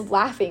I'm just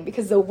laughing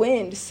because the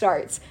wind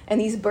starts and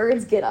these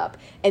birds get up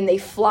and they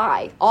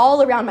fly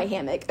all around my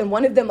hammock. And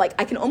one of them, like,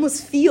 I can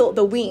almost feel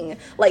the wing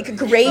like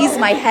graze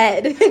my head.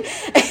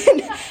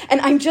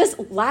 And I'm just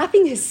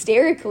laughing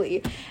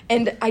hysterically.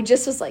 And I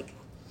just was like,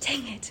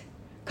 dang it.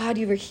 God,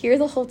 you were here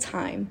the whole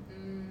time.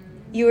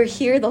 You were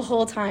here the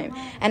whole time.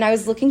 And I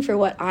was looking for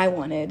what I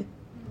wanted.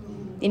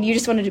 And you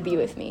just wanted to be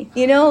with me.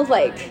 You know,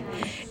 like,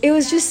 it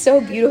was just so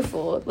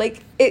beautiful.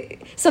 Like,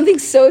 something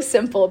so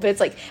simple, but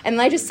it's like, and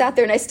then I just sat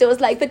there and I still was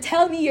like, but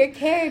tell me your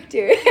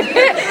character.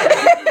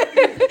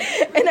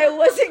 And I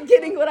wasn't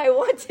getting what I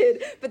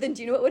wanted. But then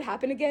do you know what would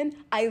happen again?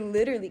 I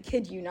literally,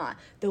 kid you not,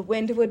 the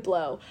wind would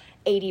blow,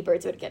 80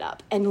 birds would get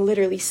up and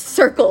literally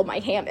circle my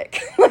hammock.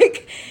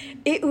 Like,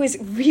 it was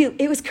real.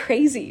 It was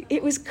crazy.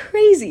 It was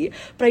crazy.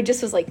 But I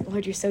just was like,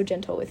 Lord, you're so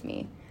gentle with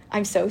me.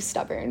 I'm so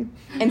stubborn.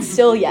 And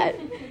still yet,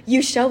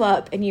 you show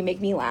up and you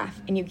make me laugh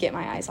and you get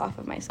my eyes off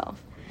of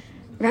myself.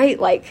 Right?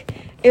 Like,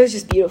 it was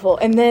just beautiful.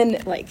 And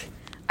then, like,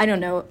 I don't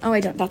know. Oh, I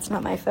don't. That's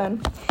not my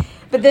phone.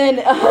 But then,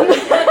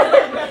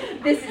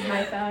 this is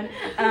my phone.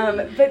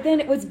 But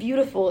then what's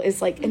beautiful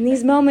is, like, in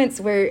these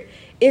moments where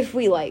if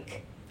we,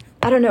 like,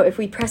 I don't know, if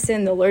we press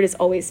in, the Lord is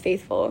always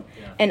faithful.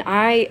 Yeah. And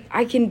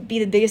I can be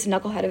the biggest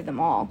knucklehead of them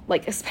all,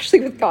 like,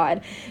 especially with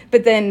God.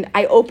 But then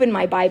I opened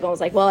my Bible and I was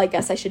like, well, I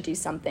guess I should do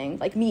something.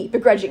 Like me,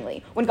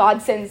 begrudgingly, when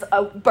God sends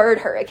a bird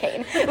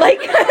hurricane.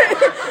 Like,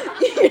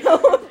 you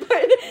know,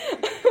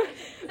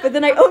 but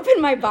then I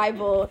opened my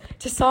Bible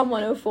to Psalm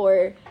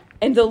 104,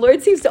 and the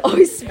Lord seems to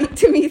always speak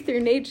to me through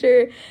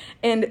nature.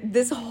 And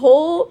this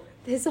whole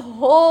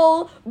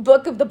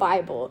book of the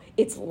Bible,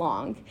 it's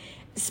long.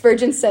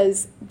 Spurgeon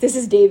says this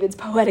is David's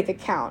poetic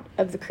account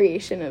of the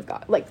creation of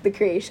God, like the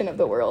creation of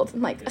the world.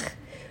 I'm like, ugh,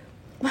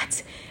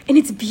 what? And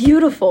it's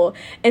beautiful.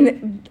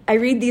 And I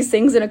read these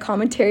things in a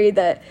commentary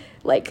that,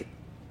 like,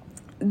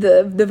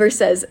 the verse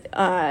says,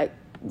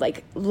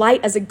 like,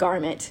 light as a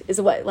garment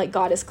is what, like,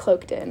 God is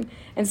cloaked in.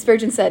 And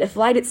Spurgeon said, if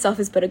light itself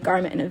is but a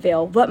garment and a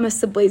veil, what must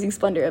the blazing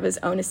splendor of his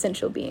own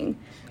essential being?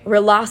 We're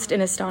lost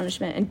in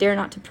astonishment and dare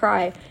not to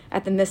pry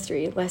at the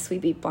mystery, lest we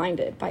be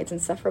blinded by its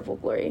insufferable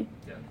glory.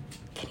 Yeah.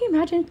 Can you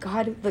imagine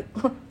God,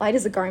 light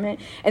as a garment?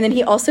 And then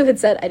he also had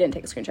said, I didn't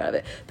take a screenshot of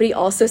it, but he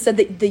also said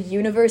that the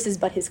universe is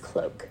but his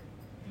cloak.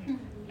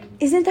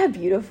 Isn't that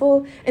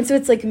beautiful? And so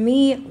it's like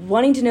me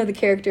wanting to know the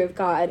character of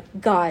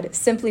God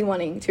simply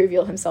wanting to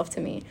reveal himself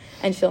to me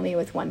and fill me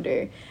with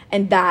wonder.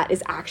 And that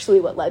is actually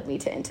what led me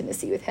to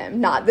intimacy with him.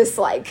 Not this,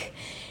 like,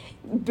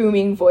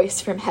 booming voice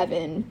from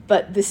heaven,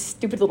 but this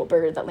stupid little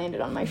bird that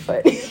landed on my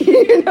foot,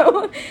 you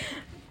know?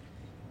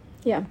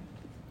 Yeah,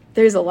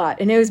 there's a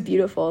lot. And it was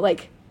beautiful.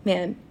 Like,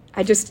 man,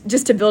 I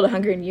just to build a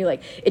hunger in you,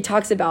 like, it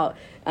talks about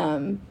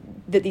that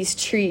these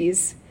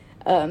trees,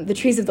 the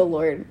trees of the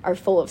Lord are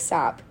full of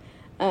sap.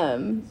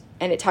 And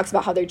it talks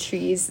about how they're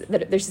trees,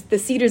 that there's the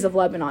cedars of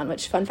Lebanon,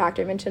 which, fun fact,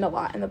 are mentioned a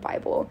lot in the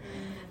Bible.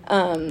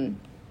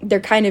 They're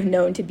kind of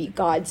known to be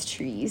God's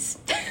trees.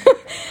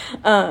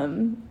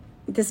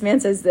 This man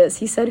says this.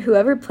 He said,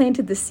 whoever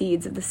planted the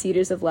seeds of the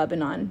cedars of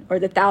Lebanon, or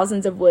the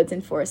thousands of woods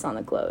and forests on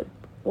the globe,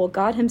 well,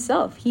 God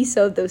himself, he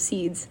sowed those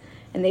seeds,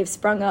 and they've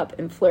sprung up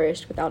and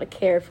flourished without a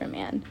care for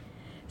man.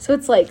 So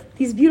it's like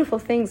these beautiful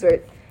things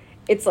where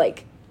it's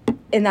like,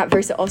 in that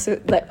verse, it also,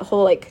 that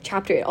whole, like,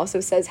 chapter, it also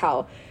says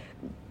how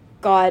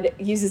God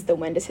uses the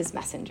wind as his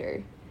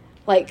messenger.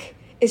 Like,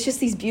 it's just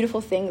these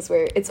beautiful things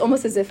where it's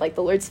almost as if like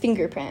the Lord's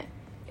fingerprint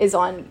is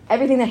on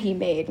everything that he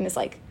made. And it's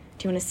like,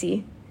 do you want to see?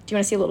 Do you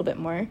want to see a little bit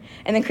more?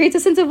 And then creates a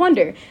sense of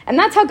wonder. And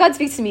that's how God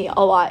speaks to me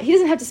a lot. He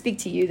doesn't have to speak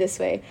to you this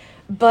way.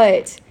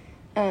 But,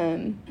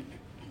 I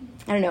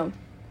don't know.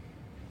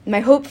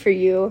 My hope for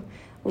you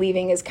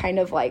leaving is kind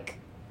of like,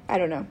 I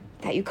don't know,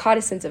 that you caught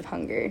a sense of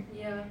hunger.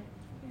 Yeah.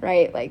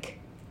 Right? Like,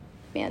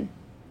 man.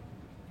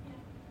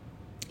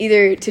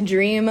 Either to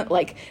dream,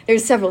 like,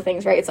 there's several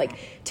things, right? It's like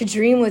to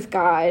dream with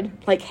God,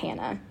 like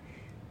Hannah,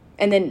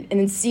 and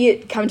then see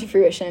it come to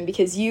fruition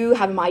because you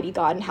have a mighty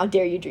God, and how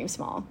dare you dream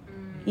small,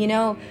 you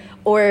know?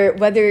 Or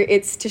whether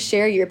it's to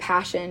share your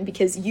passion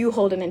because you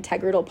hold an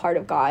integral part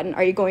of God, and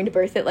are you going to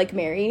birth it like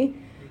Mary?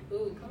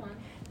 Ooh, come on.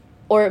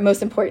 Or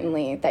most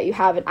importantly, that you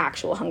have an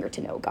actual hunger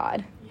to know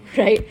God,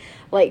 right?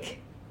 Like,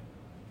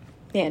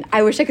 man,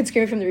 I wish I could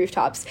scream it from the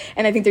rooftops.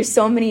 And I think there's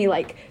so many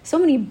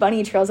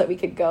bunny trails that we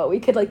could go. We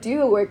could like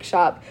do a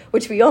workshop,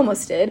 which we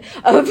almost did,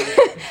 of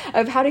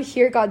of how to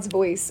hear God's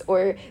voice,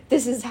 or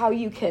this is how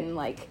you can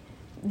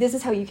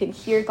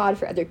hear God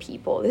for other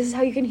people. This is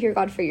how you can hear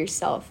God for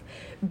yourself.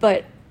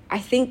 But I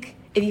think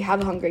if you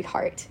have a hungry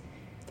heart,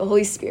 the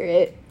Holy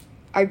Spirit,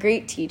 our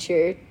great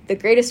teacher, the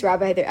greatest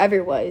rabbi there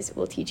ever was,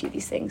 will teach you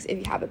these things if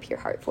you have a pure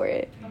heart for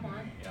it. Come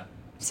on. Yeah.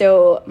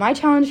 So my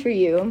challenge for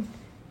you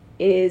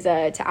is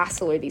to ask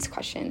the Lord these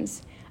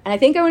questions. And I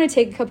think I want to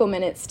take a couple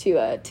minutes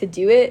to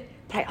do it,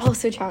 but I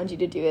also challenge you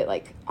to do it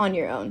like on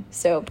your own.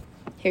 So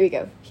here we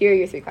go. Here are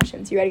your 3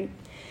 questions. You ready?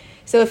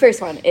 So the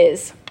first one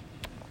is,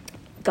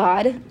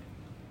 God,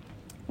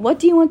 what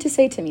do you want to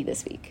say to me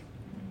this week?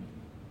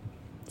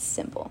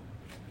 Simple.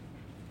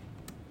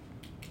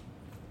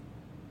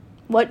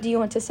 What do you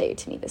want to say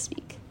to me this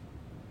week?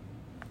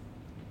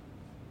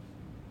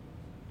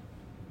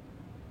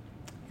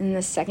 And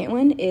the second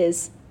one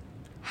is,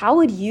 how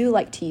would you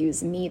like to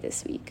use me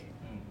this week?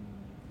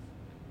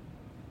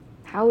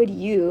 How would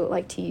you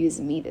like to use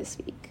me this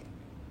week?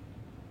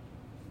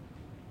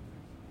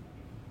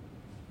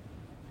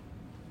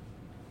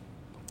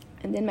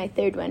 And then my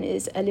third one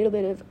is a little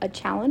bit of a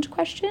challenge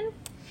question,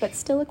 but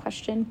still a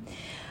question.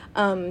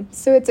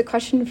 So it's a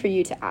question for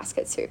you to ask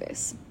at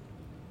service,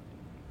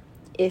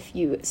 if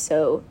you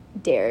so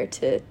dare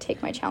to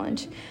take my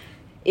challenge,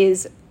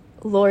 is,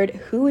 Lord,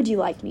 who would you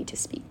like me to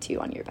speak to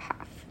on your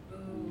behalf?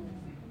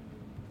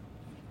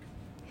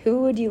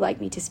 Who would you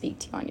like me to speak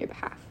to on your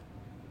behalf?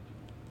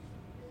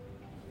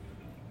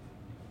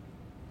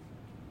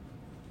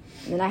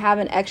 And then I have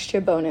an extra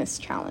bonus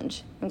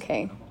challenge,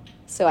 okay?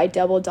 So I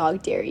double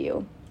dog dare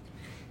you,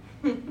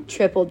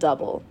 triple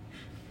double,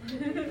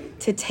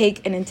 to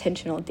take an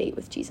intentional date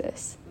with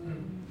Jesus.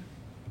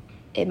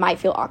 It might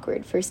feel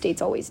awkward. First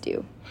dates always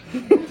do.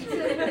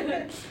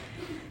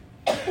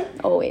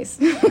 Always.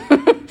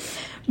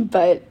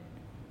 But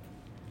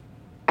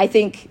I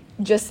think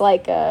just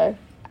like,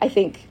 I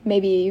think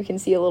maybe you can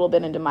see a little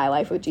bit into my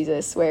life with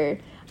Jesus where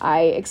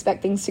I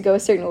expect things to go a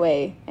certain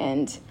way,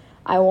 and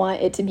I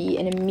want it to be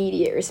an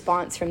immediate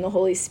response from the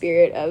Holy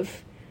Spirit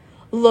of,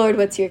 Lord,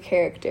 what's your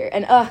character?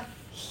 And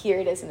here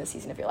it is in the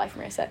season of your life,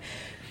 Marissa.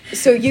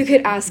 So you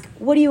could ask,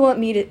 what do you want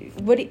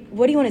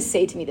to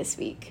say to me this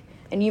week?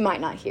 And you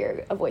might not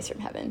hear a voice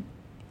from heaven,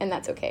 and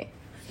that's okay.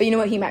 But you know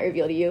what he might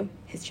reveal to you?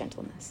 His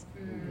gentleness.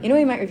 You know what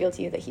he might reveal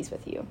to you? That he's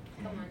with you.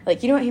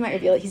 Like, you know what he might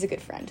reveal? That he's a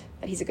good friend,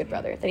 that he's a good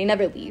brother, that he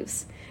never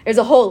leaves. There's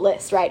a whole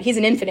list, right? He's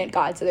an infinite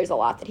God, so there's a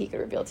lot that he could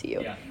reveal to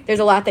you. Yeah. There's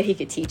a lot that he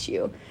could teach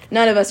you.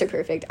 None of us are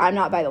perfect. I'm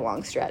not by the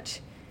long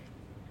stretch.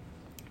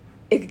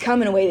 It could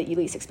come in a way that you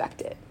least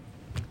expect it.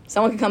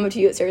 Someone could come up to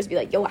you at service and be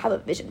like, yo, I have a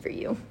vision for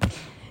you.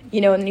 You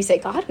know, and then you say,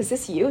 God, was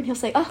this you? And he'll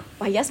say, oh,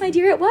 why, yes, my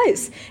dear, it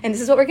was. And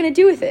this is what we're going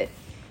to do with it.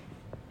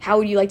 How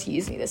would you like to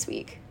use me this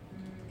week?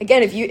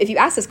 Again, if you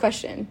ask this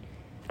question,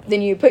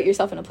 then you put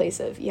yourself in a place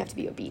of you have to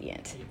be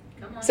obedient.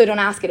 So don't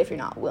ask it if you're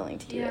not willing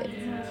to do it.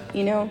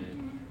 You know?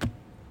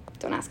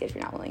 Don't ask it if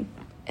you're not willing.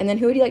 And then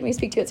who would you like me to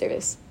speak to at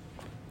service?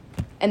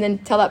 And then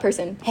tell that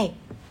person, hey,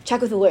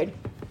 check with the Lord.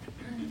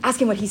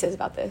 Ask him what he says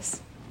about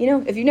this. You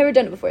know, if you've never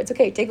done it before, it's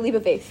okay. Take a leap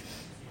of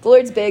faith. The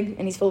Lord's big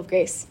and he's full of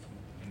grace.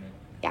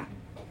 Yeah.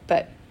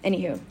 But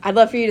anywho, I'd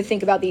love for you to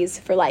think about these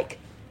for like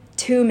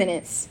 2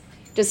 minutes,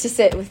 just to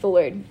sit with the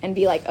Lord and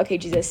be like, okay,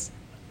 Jesus,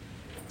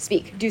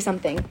 speak, do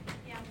something.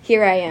 Yeah.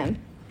 Here I am.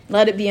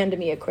 Let it be unto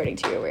me according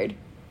to your word.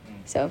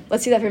 So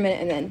let's do that for a minute,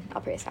 and then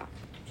I'll pray us out.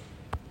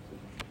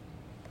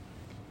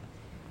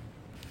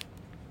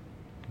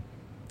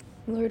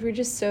 Lord, we're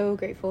just so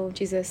grateful,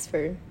 Jesus,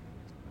 for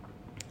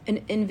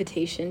an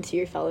invitation to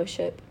your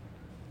fellowship.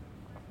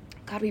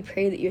 God, we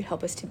pray that you would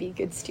help us to be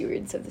good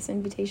stewards of this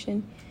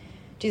invitation.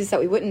 Jesus,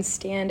 that we wouldn't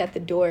stand at the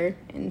door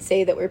and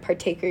say that we're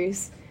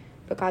partakers,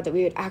 but God, that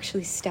we would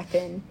actually step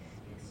in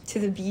to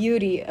the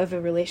beauty of a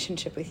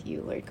relationship with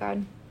you, Lord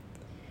God.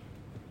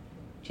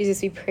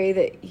 Jesus, we pray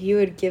that you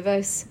would give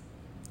us,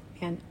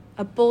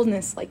 a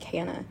boldness like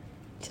Hannah,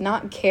 to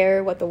not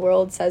care what the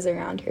world says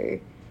around her.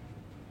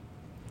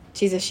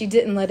 Jesus, she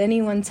didn't let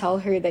anyone tell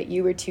her that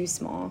you were too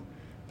small,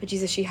 but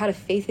Jesus, she had a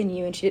faith in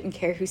you and she didn't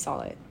care who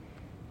saw it.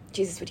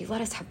 Jesus, would you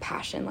let us have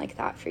passion like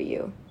that for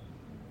you?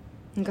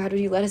 And God,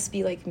 would you let us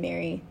be like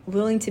Mary,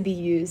 willing to be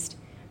used,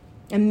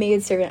 a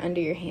maidservant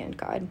under your hand,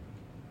 God.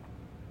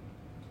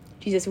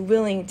 Jesus,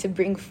 willing to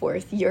bring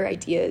forth your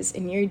ideas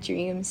and your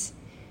dreams,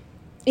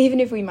 even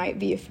if we might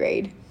be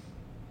afraid.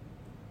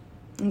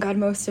 And God,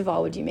 most of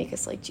all, would you make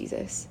us like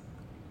Jesus?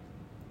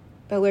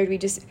 But Lord,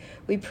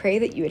 we pray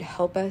that you would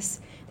help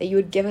us, that you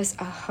would give us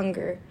a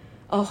hunger,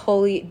 a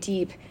holy,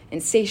 deep,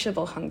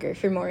 insatiable hunger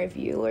for more of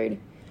you, Lord.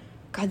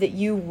 God, that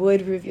you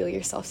would reveal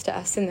yourselves to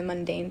us in the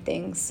mundane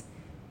things.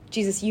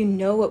 Jesus, you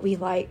know what we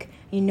like.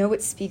 You know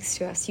what speaks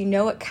to us. You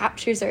know what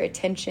captures our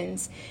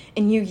attentions,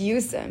 and you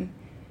use them.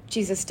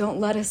 Jesus, don't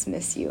let us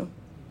miss you.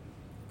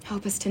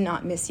 Help us to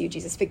not miss you,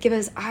 Jesus, but give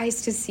us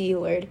eyes to see,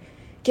 Lord.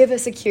 Give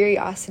us a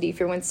curiosity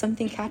for when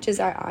something catches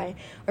our eye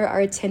or our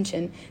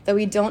attention, that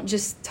we don't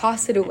just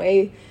toss it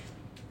away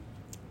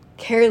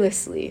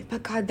carelessly,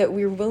 but God, that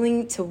we're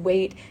willing to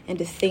wait and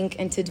to think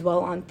and to dwell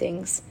on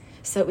things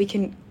so that we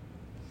can,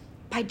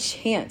 by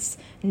chance,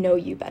 know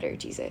you better,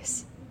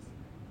 Jesus.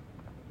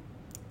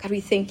 God,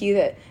 we thank you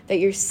that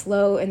you're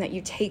slow and that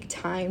you take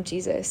time,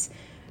 Jesus.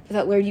 But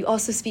that, Lord, you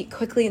also speak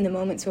quickly in the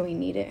moments when we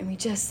need it. And we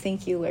just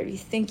thank you, Lord. We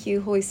thank you,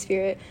 Holy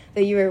Spirit,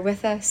 that you are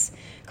with us.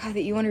 God,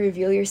 that you want to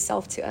reveal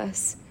yourself to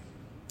us.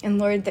 And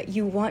Lord, that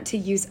you want to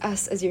use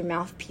us as your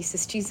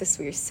mouthpieces. Jesus,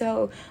 we are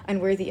so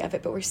unworthy of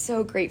it, but we're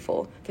so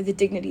grateful for the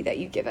dignity that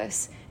you give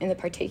us in the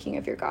partaking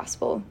of your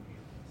gospel.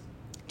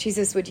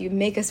 Jesus, would you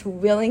make us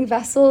willing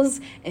vessels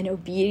and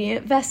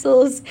obedient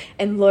vessels,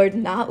 and Lord,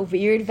 not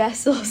weird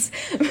vessels.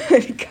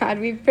 God,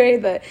 we pray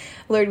that,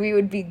 Lord, we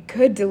would be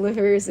good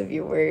deliverers of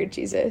your word,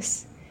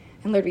 Jesus.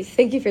 And Lord, we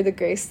thank you for the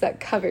grace that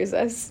covers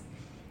us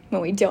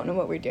when we don't know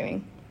what we're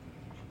doing.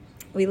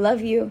 We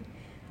love you,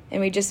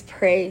 and we just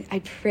pray. I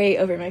pray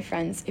over my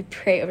friends. I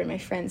pray over my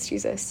friends,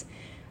 Jesus,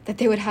 that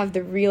they would have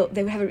they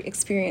would have an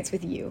experience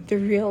with you, the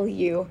real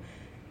you.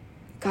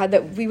 God,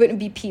 that we wouldn't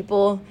be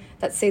people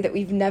that say that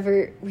we've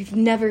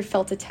never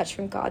felt a touch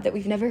from God, that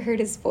we've never heard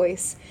his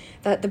voice,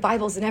 that the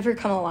Bible's never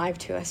come alive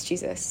to us,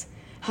 Jesus.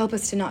 Help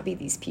us to not be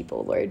these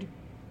people, Lord.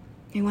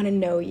 We want to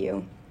know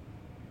you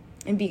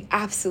and be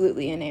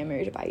absolutely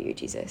enamored by you,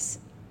 Jesus.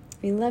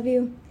 We love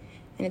you,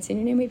 and it's in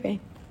your name we pray.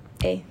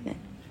 Amen.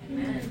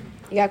 Amen.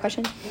 You got a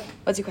question?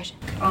 What's your question?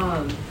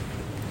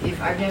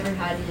 If I've never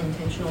had an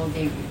intentional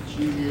date with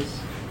Jesus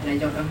and I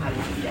don't know how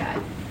to do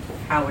that,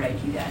 how would I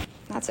do that?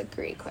 That's a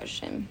great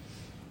question.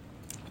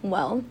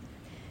 Well,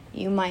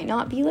 you might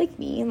not be like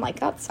me and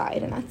like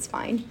outside, and that's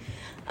fine.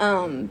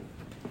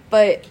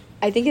 But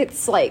I think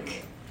it's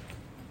like,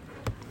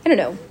 I don't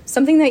know,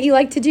 something that you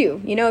like to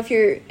do. You know, if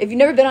you've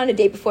never been on a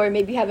date before,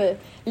 maybe you have a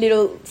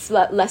little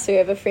lesser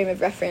of a frame of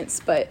reference,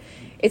 but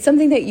it's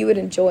something that you would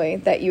enjoy,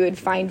 that you would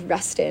find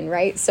rest in,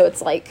 right? So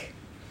it's like,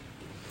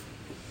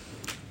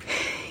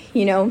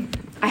 you know,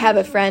 I have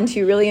a friend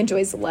who really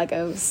enjoys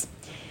Legos.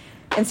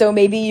 And so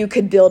maybe you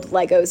could build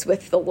Legos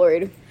with the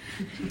Lord.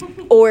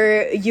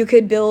 Or you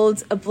could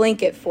build a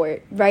blanket for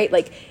it, right?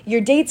 Like,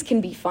 your dates can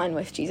be fun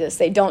with Jesus.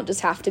 They don't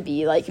just have to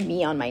be like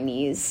me on my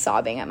knees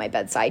sobbing at my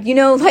bedside. You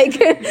know, like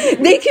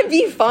they can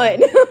be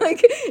fun.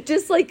 like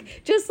just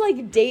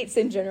like dates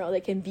in general, they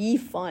can be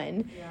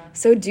fun. Yeah.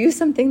 So do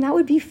something that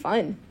would be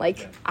fun.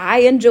 Like, I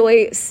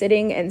enjoy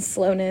sitting and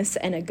slowness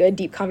and a good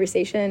deep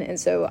conversation. And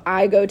so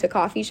I go to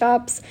coffee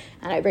shops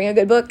and I bring a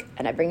good book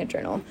and I bring a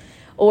journal.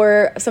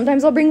 Or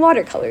sometimes I'll bring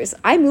watercolors.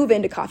 I move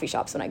into coffee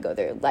shops when I go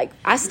there. Like,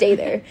 I stay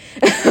there.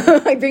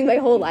 I bring my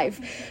whole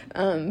life.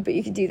 But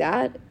you could do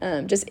that.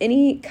 Just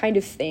any kind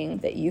of thing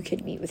that you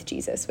could meet with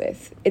Jesus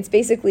with. It's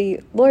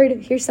basically, Lord,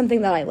 here's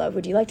something that I love.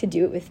 Would you like to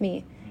do it with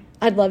me?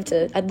 I'd love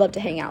to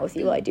hang out with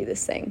you while I do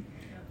this thing.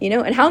 You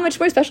know, and how much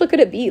more special could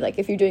it be, like,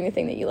 if you're doing a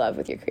thing that you love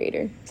with your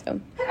creator? So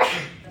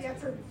Yeah,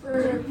 for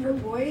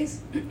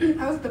boys,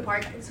 I was at the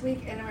park this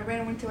week, and my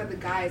friend went to the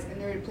guys, and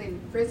they were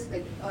playing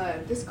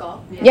disc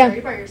golf. Yeah. Are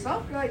you by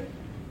yourself? You're like,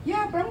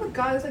 yeah, but I'm with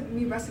God. It's like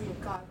me wrestling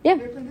with God. Yeah.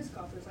 They're playing disc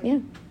golf. So it's like, yeah,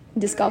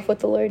 disc golf with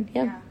the Lord.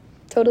 Yeah, Yeah.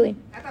 totally.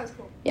 I thought it was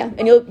cool. Yeah,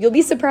 and you'll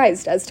be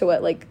surprised as to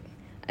what, like,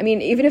 I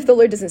mean, even if the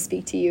Lord doesn't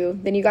speak to you,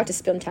 then you got to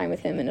spend time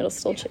with him, and it'll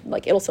still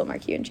it'll still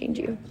mark you and change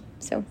you.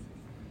 So,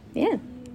 yeah.